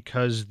part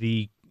because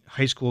the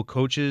high school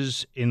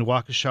coaches in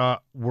Waukesha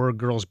were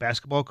girls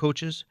basketball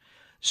coaches.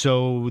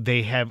 So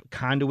they have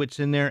conduits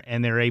in there,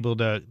 and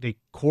they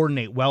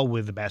coordinate well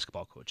with the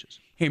basketball coaches.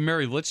 Hey,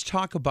 Mary, let's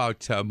talk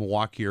about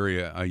Milwaukee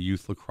Area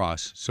Youth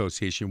Lacrosse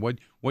Association.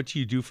 What do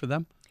you do for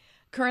them?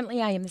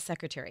 Currently, I am the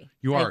secretary.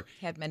 You are.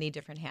 I've had many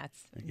different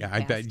hats. Yeah,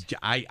 I bet.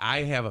 I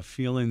have a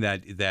feeling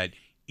that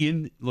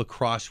in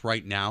lacrosse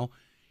right now,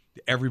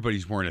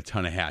 everybody's wearing a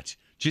ton of hats.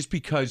 Just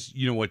because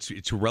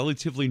it's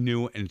relatively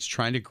new and it's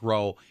trying to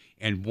grow,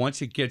 and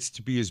once it gets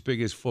to be as big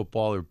as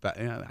football, or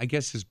I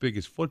guess as big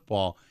as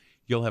football,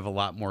 you'll have a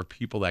lot more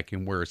people that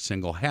can wear a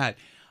single hat.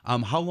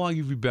 How long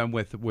have you been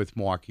with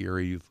Milwaukee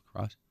Area Youth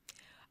Lacrosse?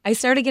 I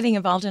started getting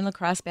involved in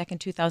lacrosse back in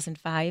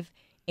 2005.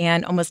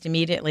 And almost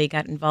immediately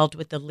got involved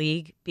with the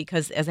league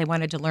because as I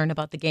wanted to learn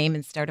about the game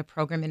and start a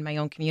program in my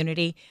own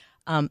community,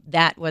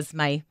 that was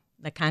the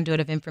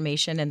conduit of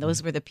information, and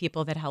those were the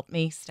people that helped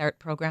me start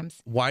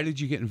programs. Why did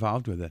you get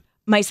involved with it?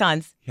 My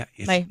sons. Yeah,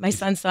 my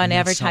son saw an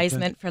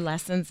advertisement for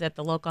lessons at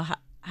the local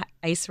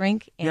ice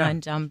rink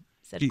and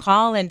said,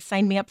 call and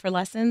sign me up for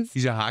lessons.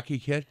 He's a hockey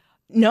kid?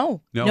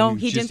 No,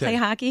 he didn't play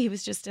hockey. He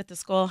was just at the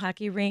school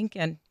hockey rink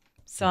and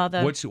saw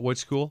the... What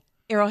school?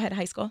 Arrowhead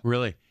High School.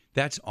 Really?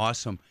 That's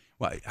awesome.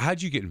 Well,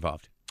 how'd you get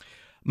involved?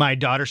 My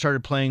daughter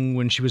started playing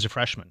when she was a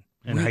freshman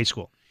in high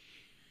school.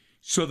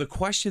 So the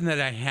question that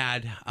I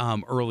had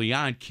early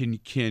on, can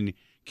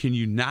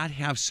you not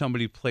have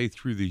somebody play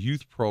through the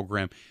youth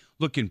program?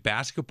 Look, in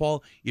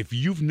basketball, if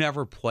you've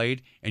never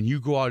played and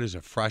you go out as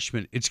a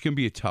freshman, it's going to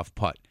be a tough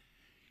putt.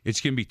 It's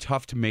going to be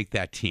tough to make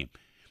that team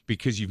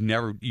because you've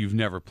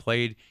never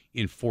played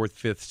in 4th,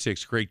 5th,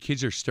 6th grade.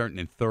 Kids are starting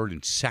in 3rd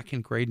and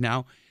 2nd grade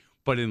now.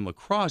 But in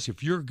lacrosse,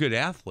 if you're a good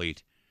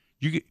athlete,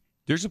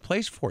 there's a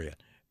place for you.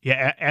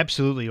 Yeah,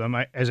 absolutely.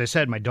 As I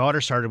said, my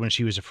daughter started when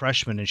she was a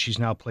freshman, and she's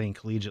now playing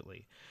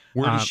collegiately.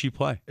 Where does she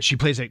play? She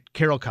plays at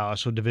Carroll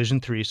College, so Division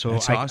III. So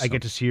I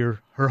get to see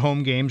her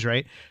home games,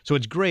 right? So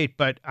it's great.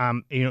 But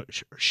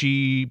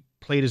she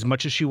played as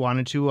much as she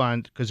wanted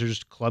to because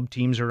there's club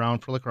teams around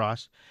for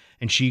lacrosse,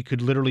 and she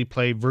could literally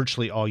play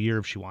virtually all year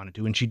if she wanted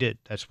to, and she did.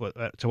 That's what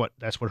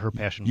her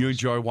passion was. You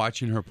enjoy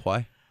watching her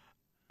play?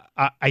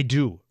 I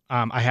do.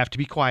 I have to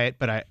be quiet,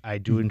 but I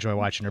do enjoy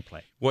watching her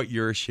play. What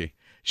year is she?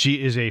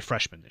 She is a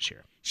freshman this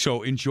year.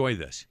 So enjoy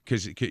this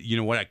because, you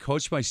know what, I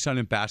coached my son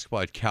in basketball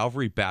at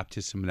Calvary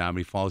Baptist in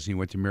Menominee Falls, and he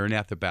went to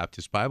Maranatha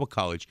Baptist Bible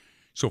College,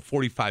 so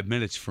 45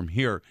 minutes from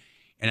here,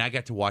 and I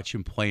got to watch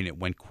him play, and it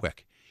went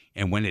quick.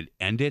 And when it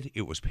ended,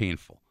 it was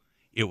painful.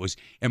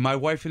 And my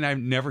wife and I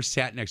never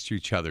sat next to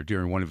each other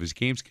during one of his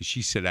games because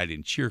she said I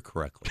didn't cheer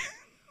correctly.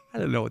 I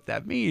don't know what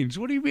that means.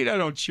 What do you mean I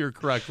don't cheer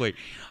correctly?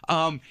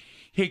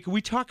 Hey, can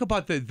we talk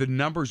about the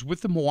numbers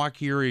with the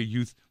Milwaukee Area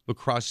Youth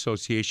Lacrosse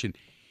Association?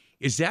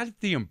 Is that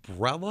the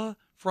umbrella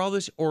for all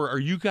this, or are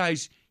you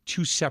guys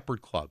two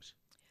separate clubs?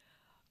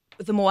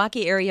 The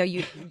Milwaukee Area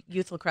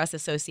Youth Lacrosse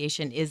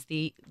Association is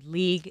the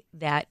league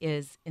that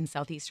is in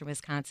southeastern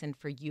Wisconsin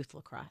for youth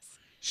lacrosse.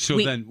 So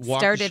we then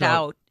started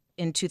out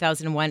in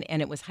 2001,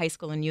 and it was high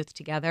school and youth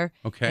together.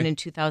 Okay. And in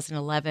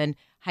 2011,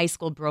 high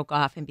school broke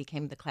off and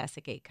became the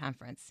Classic 8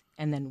 Conference.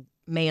 And then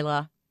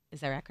MELA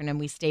is our acronym.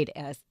 We stayed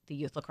as the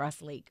Youth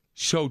Lacrosse League.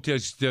 So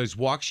does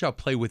Waukesha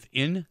play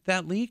within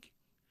that league?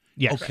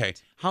 Yes. Okay.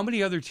 Correct. How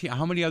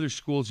many other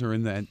schools are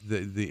in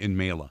in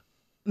MELA?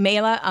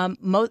 MELA,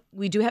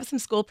 we do have some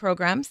school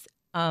programs.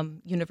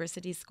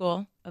 University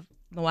School of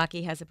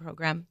Milwaukee has a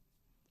program,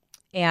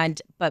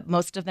 but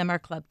most of them are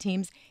club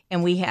teams.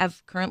 And we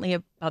have currently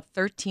about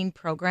 13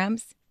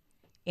 programs,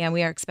 and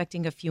we are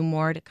expecting a few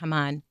more to come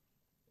on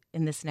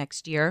in this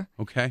next year.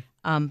 Okay.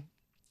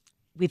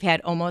 We've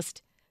had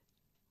almost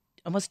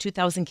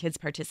 2,000 kids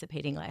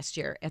participating last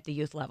year at the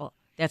youth level.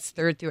 That's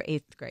 3rd through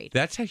 8th grade.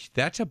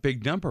 That's a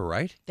big number,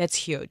 right? That's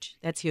huge.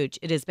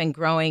 It has been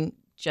growing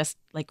just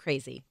like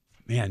crazy.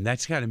 Man,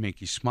 that's got to make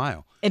you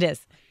smile. It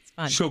is. It's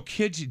fun. So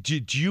kids,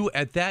 did you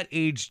at that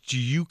age, do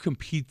you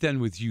compete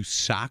then with youth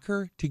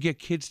soccer to get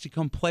kids to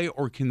come play,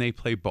 or can they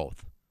play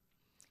both?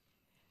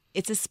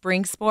 It's a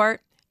spring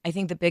sport. I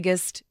think the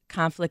biggest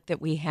conflict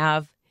that we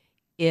have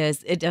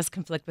is it does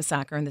conflict with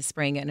soccer in the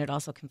spring, and it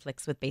also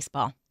conflicts with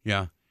baseball.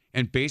 Yeah.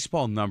 And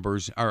baseball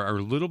numbers are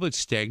a little bit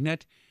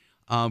stagnant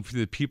for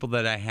the people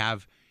that I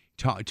have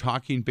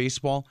talking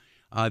baseball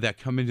that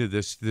come into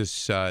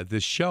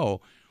this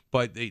show.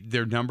 But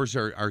their numbers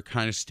are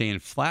kind of staying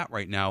flat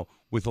right now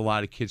with a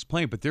lot of kids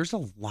playing. But there's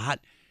a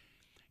lot,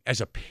 as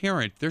a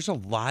parent, there's a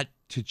lot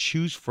to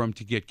choose from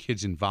to get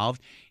kids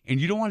involved. And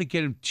you don't want to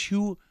get them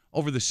too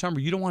over the summer.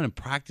 You don't want them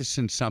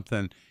practicing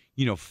something,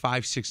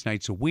 5-6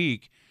 nights a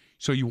week.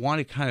 So you want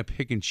to kind of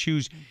pick and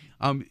choose.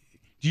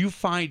 Do you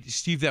find,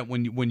 Steve, that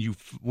when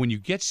you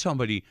get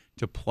somebody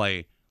to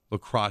play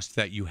lacrosse,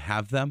 that you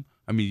have them?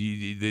 I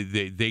mean,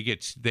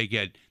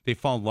 they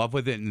fall in love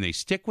with it and they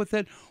stick with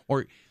it,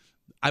 or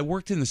I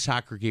worked in the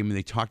soccer game and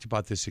they talked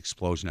about this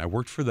explosion. I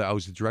was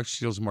the director of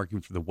sales and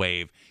marketing for the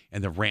Wave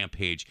and the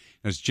Rampage.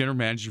 And I was general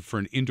manager for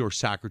an indoor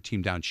soccer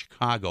team down in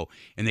Chicago,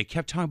 and they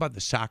kept talking about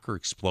the soccer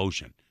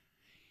explosion.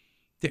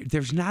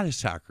 There's not a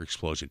soccer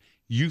explosion.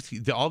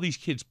 All these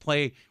kids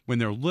play when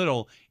they're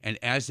little, and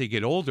as they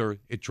get older,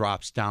 it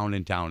drops down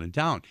and down and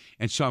down.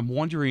 And so I'm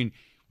wondering,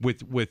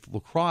 with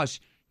lacrosse,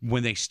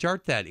 when they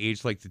start that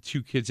age, like the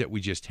two kids that we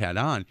just had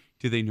on,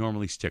 do they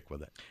normally stick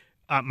with it?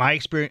 My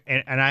experience,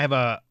 and I have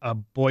a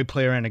boy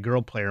player and a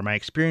girl player. My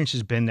experience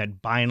has been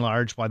that by and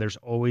large, while there's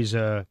always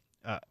a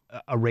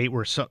rate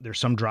where there's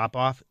some drop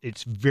off,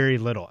 it's very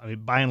little. I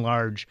mean, by and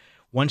large,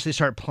 once they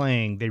start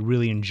playing, they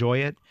really enjoy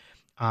it,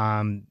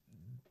 and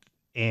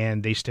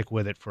they stick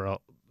with it for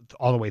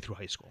all the way through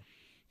high school.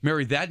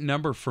 Mary, that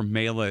number for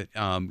MELA,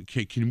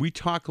 can we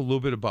talk a little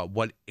bit about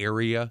what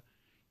area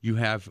you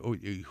have? Do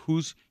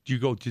you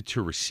go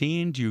to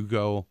Racine? Do you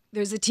go?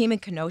 There's a team in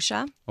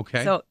Kenosha.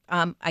 Okay. So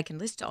I can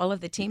list all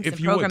of the teams If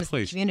and you would, programs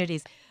please. and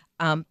communities.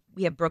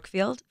 We have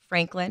Brookfield,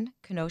 Franklin,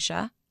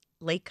 Kenosha,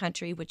 Lake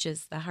Country, which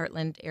is the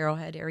Heartland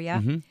Arrowhead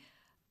area,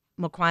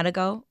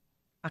 Mukwonago,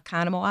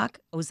 Oconomowoc,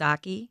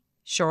 Ozaki,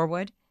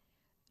 Shorewood,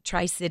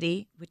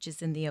 Tri-City, which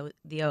is in the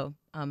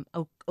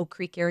Oak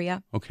Creek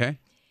area. Okay.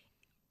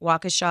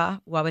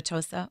 Waukesha,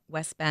 Wauwatosa,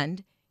 West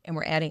Bend, and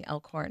we're adding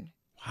Elkhorn.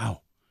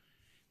 Wow.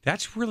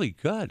 That's really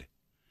good.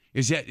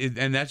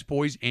 And that's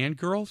boys and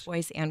girls?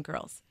 Boys and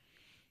girls.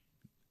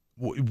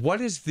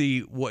 What's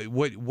the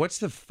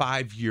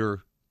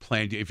 5-year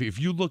plan? If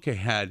you look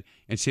ahead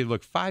and say,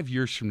 look, 5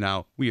 years from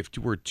now,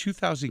 we're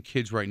 2,000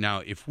 kids right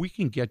now. If we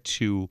can get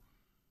to,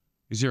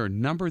 is there a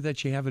number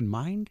that you have in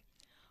mind?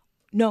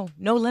 No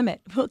limit.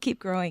 We'll keep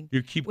growing.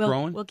 You keep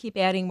growing? We'll keep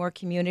adding more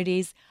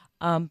communities.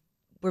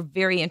 We're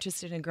very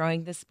interested in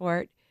growing the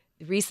sport.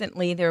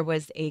 Recently, there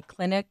was a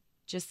clinic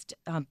just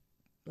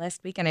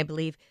last weekend, I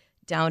believe,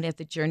 down at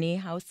the Journey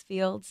House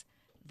Fields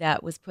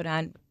that was put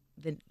on.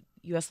 The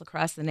U.S.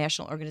 Lacrosse, the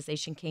national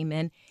organization, came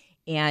in,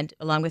 and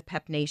along with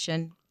Pep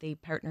Nation, they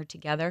partnered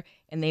together,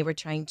 and they were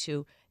trying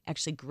to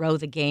actually grow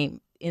the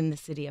game in the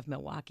city of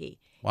Milwaukee.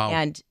 Wow.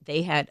 And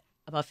they had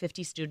about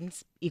 50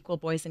 students, equal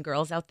boys and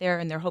girls out there,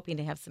 and they're hoping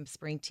to have some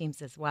spring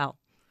teams as well.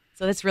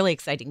 So that's really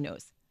exciting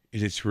news.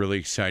 It is really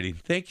exciting.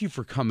 Thank you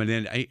for coming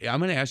in. I'm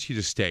going to ask you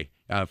to stay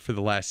for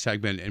the last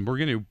segment, and we're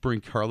going to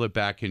bring Carla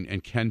back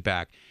and Ken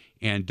back.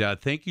 And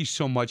thank you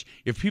so much.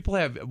 If people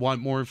want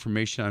more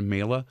information on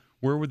MELA,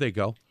 where would they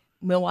go?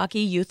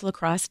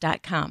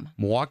 MilwaukeeYouthLacrosse.com.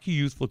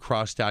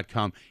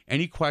 MilwaukeeYouthLacrosse.com.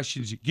 Any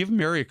questions, give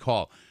Mary a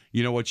call.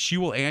 You know what? She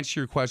will answer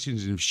your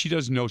questions, and if she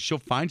doesn't know, she'll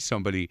find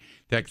somebody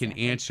that can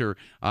answer.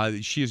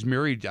 She is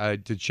married to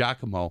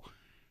Giacomo.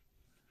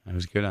 I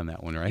was good on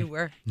that one, right? You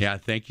were. Yeah,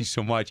 thank you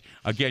so much.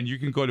 Again, you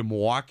can go to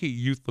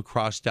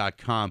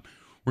MilwaukeeYouthLacrosse.com.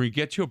 We're going to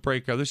get to a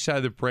break. Other side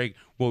of the break,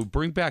 we'll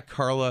bring back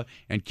Carla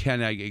and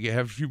Ken. I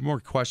have a few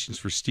more questions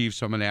for Steve,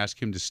 so I'm going to ask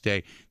him to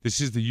stay.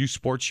 This is the Youth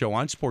Sports Show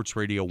on Sports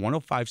Radio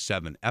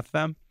 105.7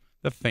 FM,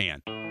 The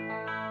Fan.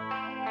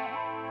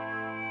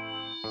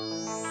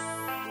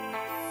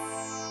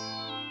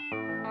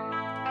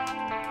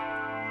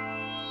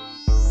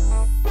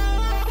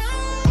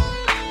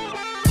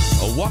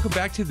 Welcome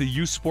back to the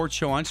Youth Sports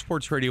Show on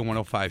Sports Radio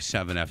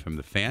 105.7 FM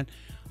The Fan.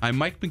 I'm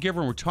Mike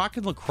McGivern. We're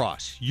talking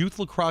lacrosse, youth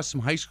lacrosse,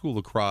 some high school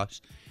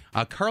lacrosse.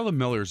 Carla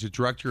Miller is the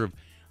Director of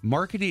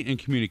Marketing and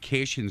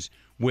Communications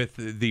with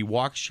the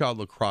Waukesha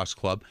Lacrosse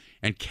Club,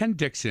 and Ken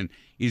Dixon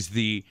is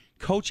the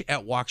coach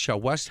at Waukesha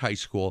West High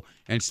School,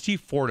 and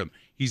Steve Fordham,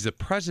 he's the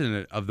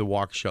president of the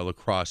Waukesha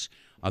Lacrosse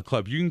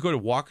Club. You can go to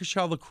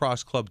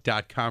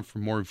WaukeshaLacrosseClub.com for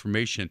more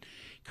information.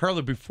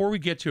 Carla, before we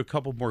get to a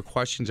couple more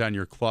questions on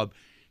your club,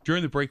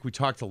 during the break we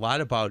talked a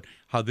lot about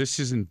how this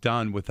isn't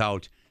done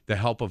without the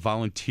help of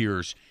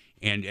volunteers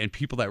and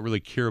people that really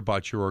care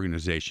about your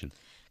organization.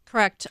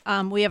 Correct.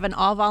 We have an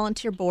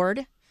all-volunteer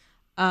board.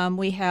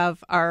 We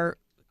have our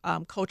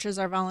coaches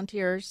are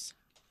volunteers.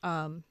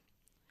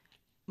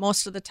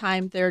 Most of the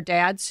time, they're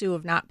dads who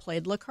have not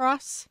played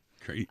lacrosse,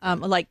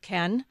 like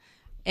Ken,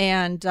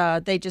 and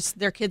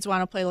their kids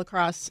want to play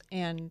lacrosse,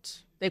 and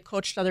they've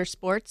coached other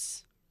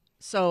sports,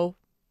 so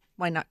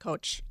why not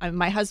coach?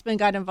 My husband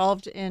got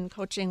involved in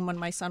coaching when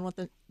my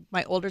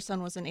older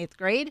son was in 8th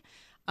grade.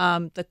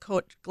 The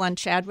coach, Glenn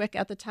Chadwick,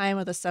 at the time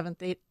of the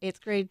 7th,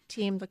 8th grade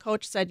team, the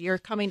coach said, "You're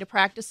coming to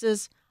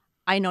practices.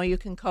 I know you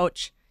can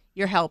coach.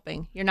 You're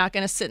helping. You're not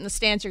going to sit in the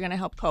stands. You're going to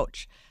help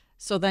coach."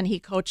 So then he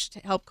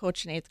helped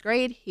coach in 8th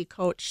grade. He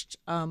coached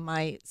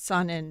my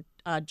son in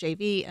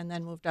JV and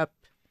then moved up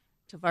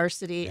to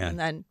varsity and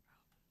then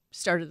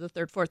started the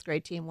 3rd, 4th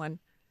grade team when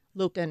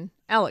Luke and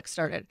Alex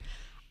started.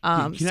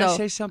 Can I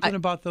say something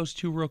about those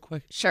two real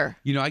quick? Sure.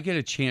 You know, I get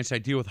a chance. I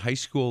deal with high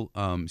school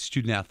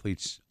student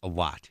athletes a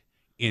lot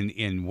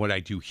in what I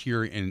do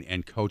here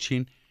and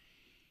coaching.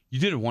 You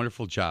did a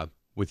wonderful job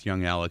with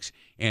young Alex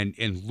and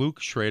Luke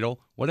Schradel.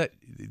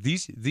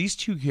 These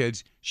two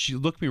kids, she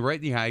looked me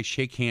right in the eye,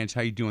 shake hands, how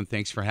you doing?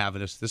 Thanks for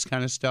having us, this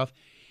kind of stuff.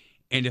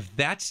 And if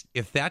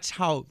that's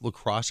how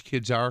lacrosse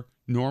kids are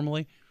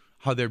normally,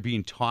 how they're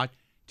being taught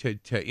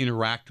to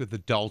interact with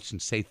adults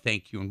and say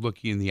thank you and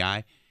look you in the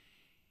eye,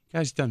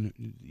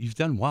 you've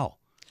done well.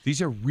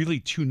 These are really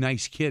two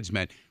nice kids,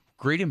 man.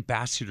 Great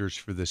ambassadors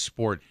for this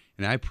sport,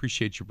 and I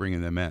appreciate you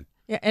bringing them in.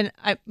 Yeah, and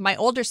my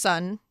older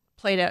son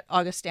played at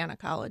Augustana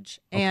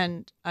College,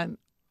 and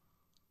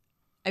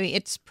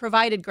it's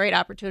provided great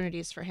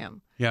opportunities for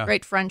him. Yeah.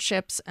 Great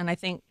friendships, and I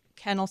think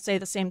Ken will say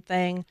the same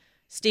thing.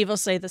 Steve will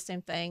say the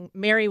same thing.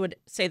 Mary would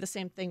say the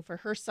same thing for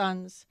her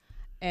sons,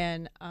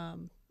 and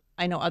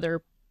I know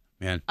other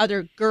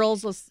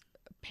girls.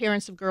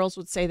 Parents of girls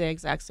would say the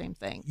exact same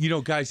thing. You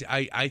know, guys,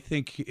 I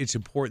think it's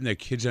important that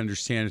kids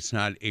understand it's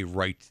not a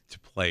right to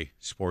play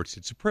sports.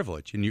 It's a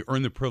privilege, and you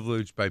earn the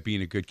privilege by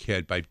being a good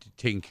kid, by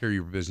taking care of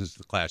your business in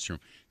the classroom,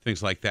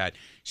 things like that.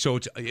 So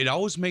it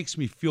always makes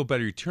me feel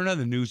better. You turn on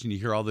the news and you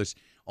hear all this.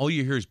 All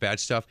you hear is bad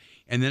stuff,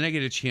 and then I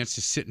get a chance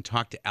to sit and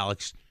talk to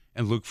Alex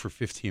and Luke for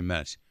 15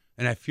 minutes,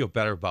 and I feel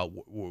better about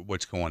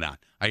what's going on.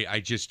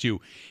 I just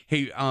do.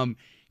 Hey,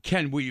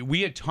 Ken,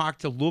 we had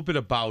talked a little bit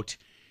about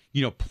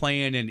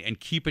playing and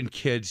keeping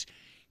kids.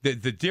 The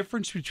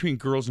difference between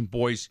girls and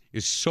boys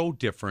is so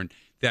different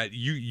that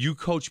you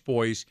coach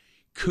boys.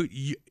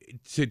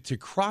 To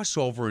cross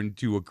over and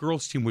do a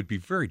girls team would be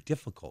very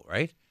difficult,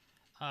 right?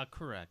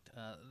 Correct.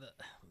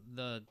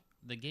 The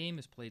game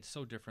is played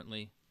so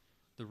differently.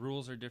 The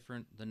rules are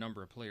different. The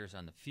number of players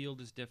on the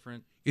field is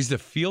different. Is the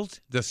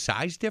field, the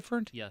size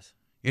different? Yes.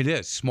 It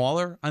is.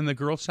 Smaller on the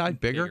girls' side?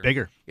 Bigger?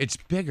 Bigger. It's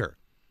bigger.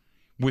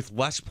 With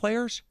less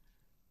players?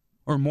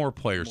 Or more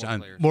players?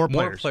 More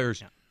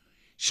players. Yeah.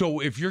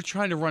 So if you're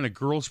trying to run a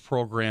girls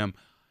program,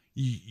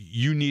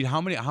 you need how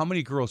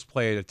many girls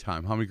play at a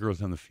time? How many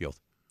girls on the field?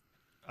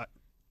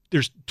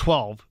 There's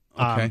 12.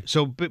 Okay.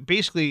 So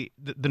basically,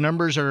 the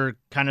numbers are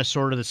kind of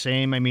sort of the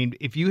same. I mean,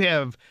 if you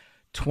have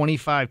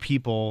 25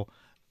 people,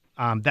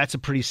 that's a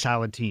pretty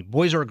solid team.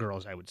 Boys or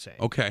girls, I would say.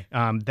 Okay.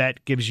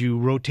 That gives you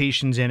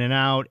rotations in and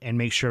out and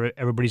make sure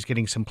everybody's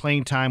getting some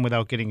playing time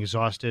without getting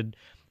exhausted.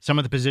 Some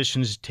of the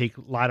positions take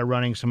a lot of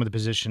running. Some of the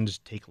positions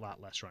take a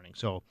lot less running.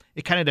 So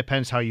it kind of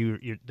depends how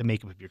the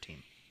makeup of your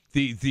team.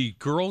 The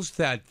girls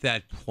that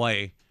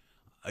play,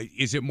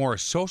 is it more a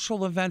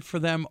social event for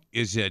them?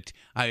 Is it?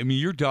 I mean,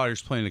 your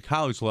daughter's playing at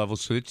college level,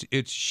 so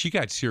it's she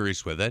got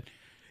serious with it.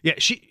 Yeah,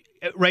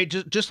 right.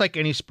 Just like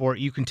any sport,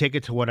 you can take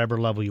it to whatever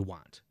level you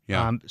want.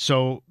 Yeah.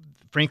 So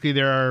frankly,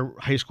 there are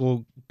high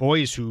school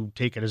boys who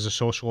take it as a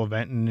social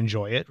event and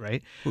enjoy it,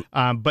 right?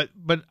 But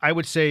I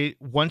would say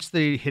once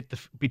they hit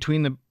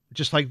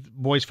just like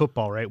boys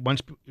football, right?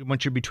 Once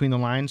you're between the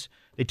lines,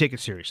 they take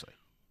it seriously.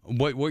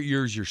 What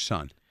year is your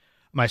son?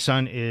 My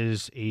son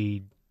is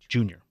a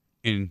junior.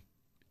 In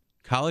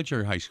college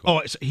or high school?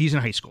 Oh, he's in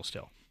high school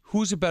still.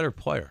 Who's a better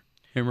player,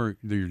 him or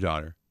your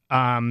daughter?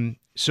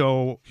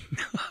 So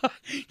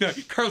no,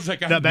 Carl's like,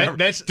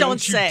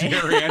 don't you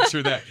dare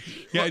answer that.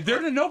 Yeah,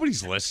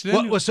 nobody's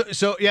listening. Well,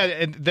 so yeah,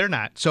 and they're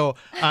not. So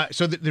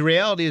the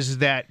reality is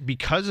that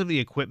because of the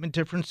equipment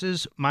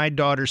differences, my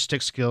daughter's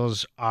stick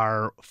skills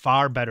are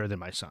far better than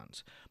my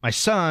son's. My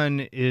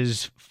son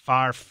is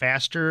far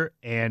faster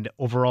and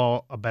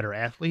overall a better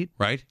athlete.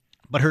 Right.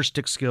 But her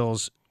stick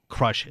skills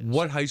crush his.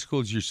 What high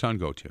school does your son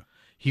go to?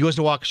 He goes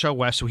to Waukesha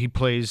West, so he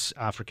plays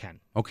for Ken.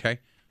 Okay.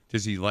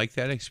 Does he like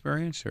that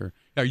experience? Or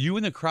are you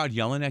in the crowd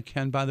yelling at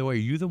Ken, by the way? Are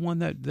you the one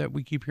that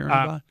we keep hearing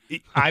about?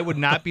 I would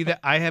not be that.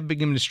 I have been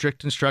given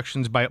strict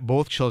instructions by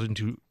both children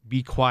to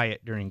be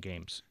quiet during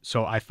games.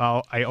 So I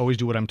always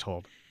do what I'm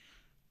told.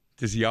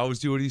 Does he always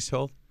do what he's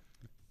told?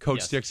 Coach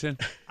Yes. Dixon?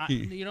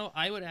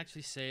 I would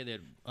actually say that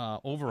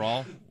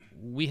overall,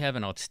 we have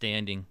an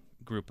outstanding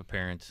group of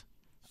parents.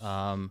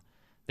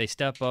 They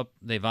step up,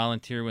 they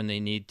volunteer when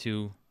they need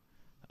to.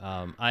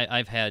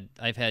 I've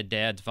had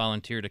dads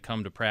volunteer to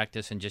come to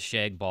practice and just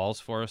shag balls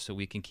for us so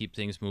we can keep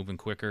things moving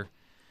quicker.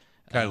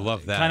 I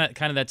love that.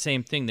 Kind of that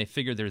same thing. They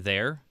figure they're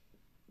there,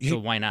 so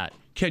why not?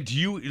 Ken,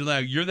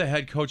 you're the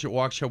head coach at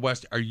Waukesha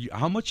West.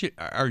 How much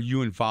are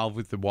you involved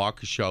with the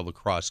Waukesha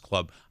Lacrosse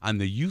Club on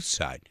the youth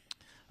side?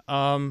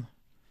 We're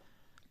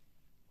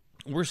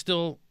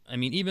still. I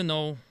mean, even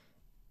though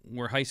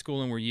we're high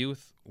school and we're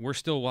youth, we're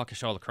still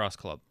Waukesha Lacrosse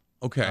Club.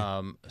 Okay.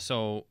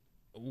 So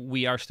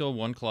we are still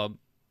one club.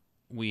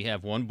 We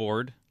have one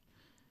board.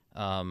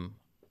 As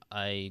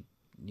a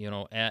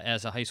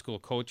high school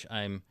coach,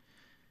 I'm,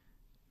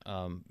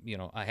 I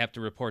have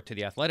to report to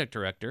the athletic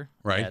director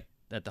at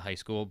the high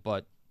school,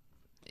 but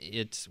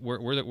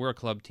we're a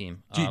club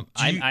team.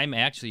 I'm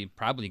actually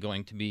probably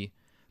going to be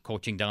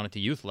coaching down at the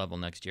youth level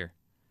next year.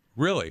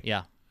 Really?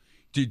 Yeah.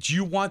 Did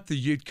you want the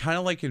youth, kind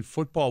of like in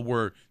football,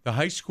 where the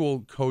high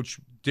school coach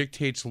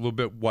dictates a little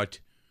bit what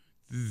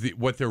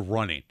they're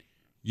running?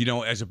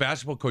 As a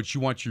basketball coach, you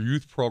want your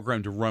youth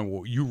program to run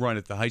what you run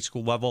at the high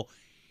school level.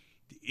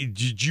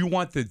 Did you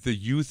want the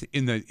youth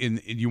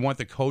you want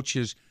the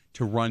coaches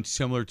to run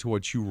similar to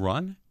what you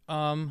run?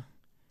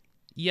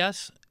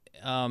 Yes,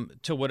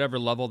 to whatever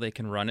level they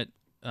can run it.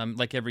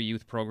 Like every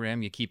youth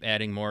program, you keep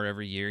adding more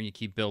every year. You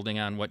keep building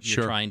on what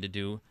you're trying to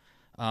do.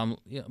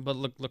 But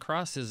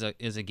lacrosse is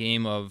a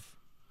game of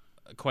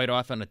quite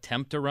often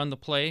attempt to run the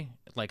play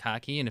like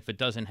hockey, and if it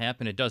doesn't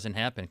happen, it doesn't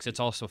happen because it's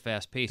also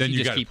fast paced. Then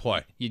you got to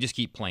play. You just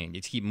keep playing. You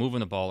just keep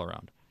moving the ball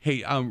around.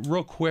 Hey,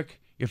 real quick,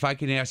 if I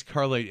can ask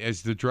Carla,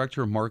 as the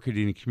director of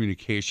marketing and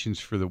communications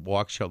for the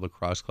Waukesha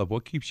Lacrosse Club,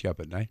 what keeps you up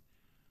at night?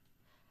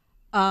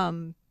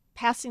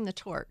 Passing the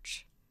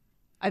torch.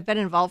 I've been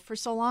involved for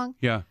so long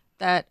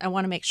that I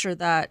want to make sure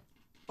that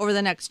over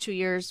the next 2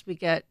 years we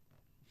get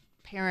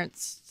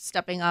parents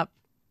stepping up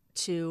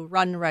to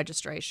run the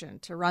registration,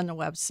 to run the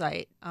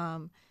website,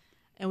 and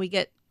we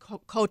get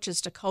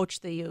coaches to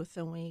coach the youth,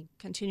 and we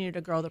continue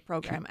to grow the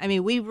program. I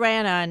mean,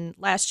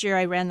 last year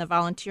I ran the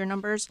volunteer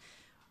numbers.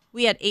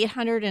 We had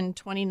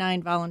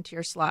 829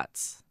 volunteer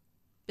slots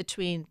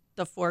between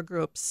the four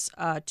groups,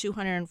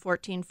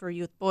 214 for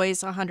youth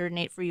boys,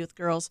 108 for youth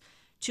girls,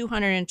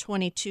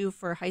 222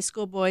 for high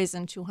school boys,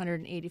 and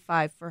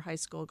 285 for high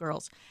school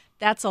girls.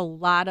 That's a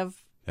lot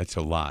of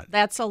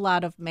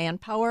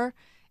manpower.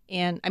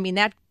 And I mean,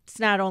 that's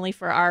not only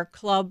for our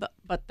club,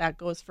 but that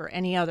goes for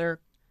any other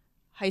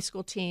high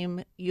school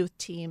team, youth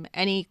team,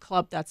 any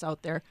club that's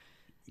out there.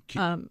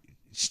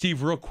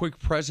 Steve, real quick,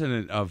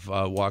 president of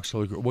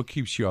Waukesha, what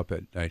keeps you up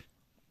at night?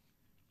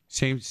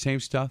 Same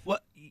stuff? Well,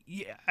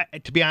 yeah,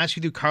 to be honest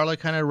with you, Carla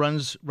kind of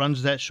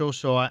runs that show,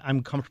 so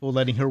I'm comfortable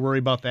letting her worry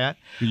about that.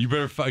 You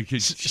better fight. She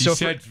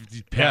said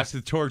pass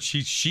the torch.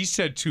 She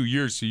said 2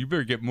 years, so you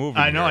better get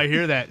moving. I know, I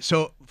hear that.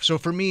 So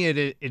for me,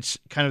 it's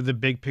kind of the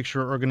big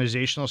picture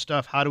organizational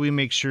stuff. How do we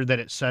make sure that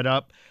it's set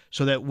up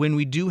so that when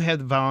we do have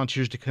the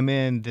volunteers to come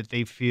in, that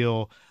they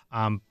feel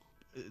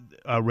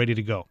ready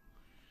to go?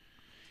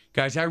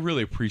 Guys, I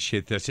really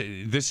appreciate this.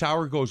 This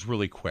hour goes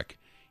really quick.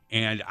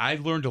 And I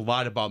learned a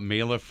lot about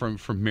Mela from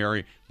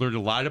Mary, learned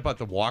a lot about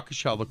the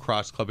Waukesha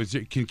Lacrosse Club.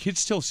 Can kids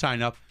still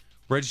sign up?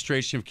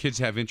 Registration if kids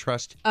have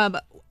interest?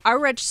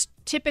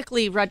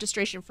 Typically,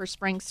 registration for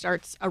spring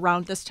starts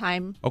around this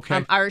time.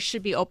 Okay. Ours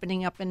should be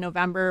opening up in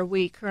November.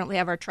 We currently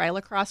have our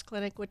Tri-Lacrosse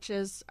Clinic,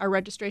 our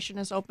registration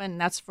is open. And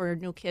that's for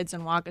new kids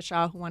in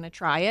Waukesha who want to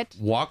try it.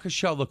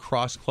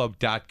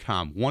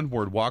 WaukeshaLacrosseClub.com. One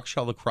word,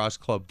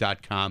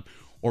 WaukeshaLacrosseClub.com.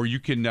 Or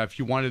you can, if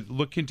you want to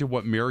look into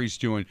what Mary's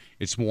doing,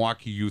 it's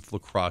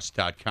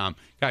MilwaukeeYouthLacrosse.com.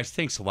 Guys,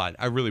 thanks a lot.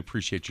 I really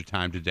appreciate your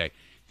time today.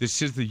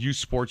 This is the Youth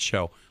Sports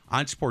Show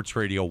on Sports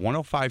Radio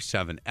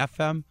 105.7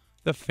 FM,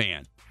 The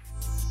Fan.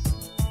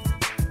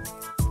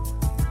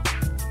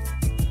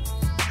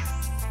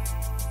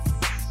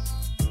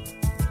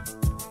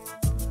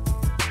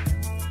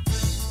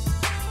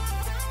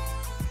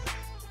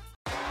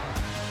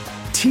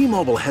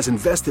 T-Mobile has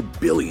invested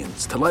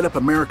billions to light up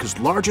America's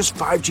largest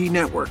 5G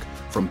network,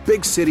 from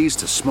big cities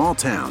to small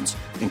towns,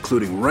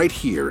 including right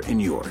here in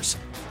yours.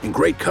 And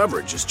great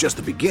coverage is just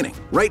the beginning.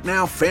 Right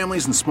now,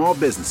 families and small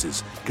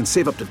businesses can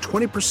save up to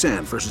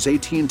 20% versus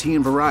AT&T and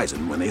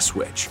Verizon when they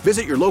switch.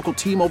 Visit your local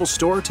T-Mobile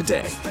store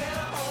today.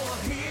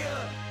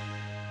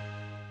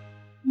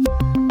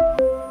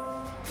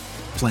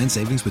 Plan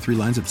savings with 3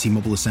 lines of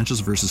T-Mobile Essentials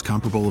versus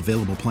comparable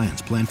available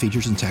plans. Plan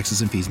features and taxes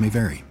and fees may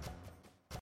vary.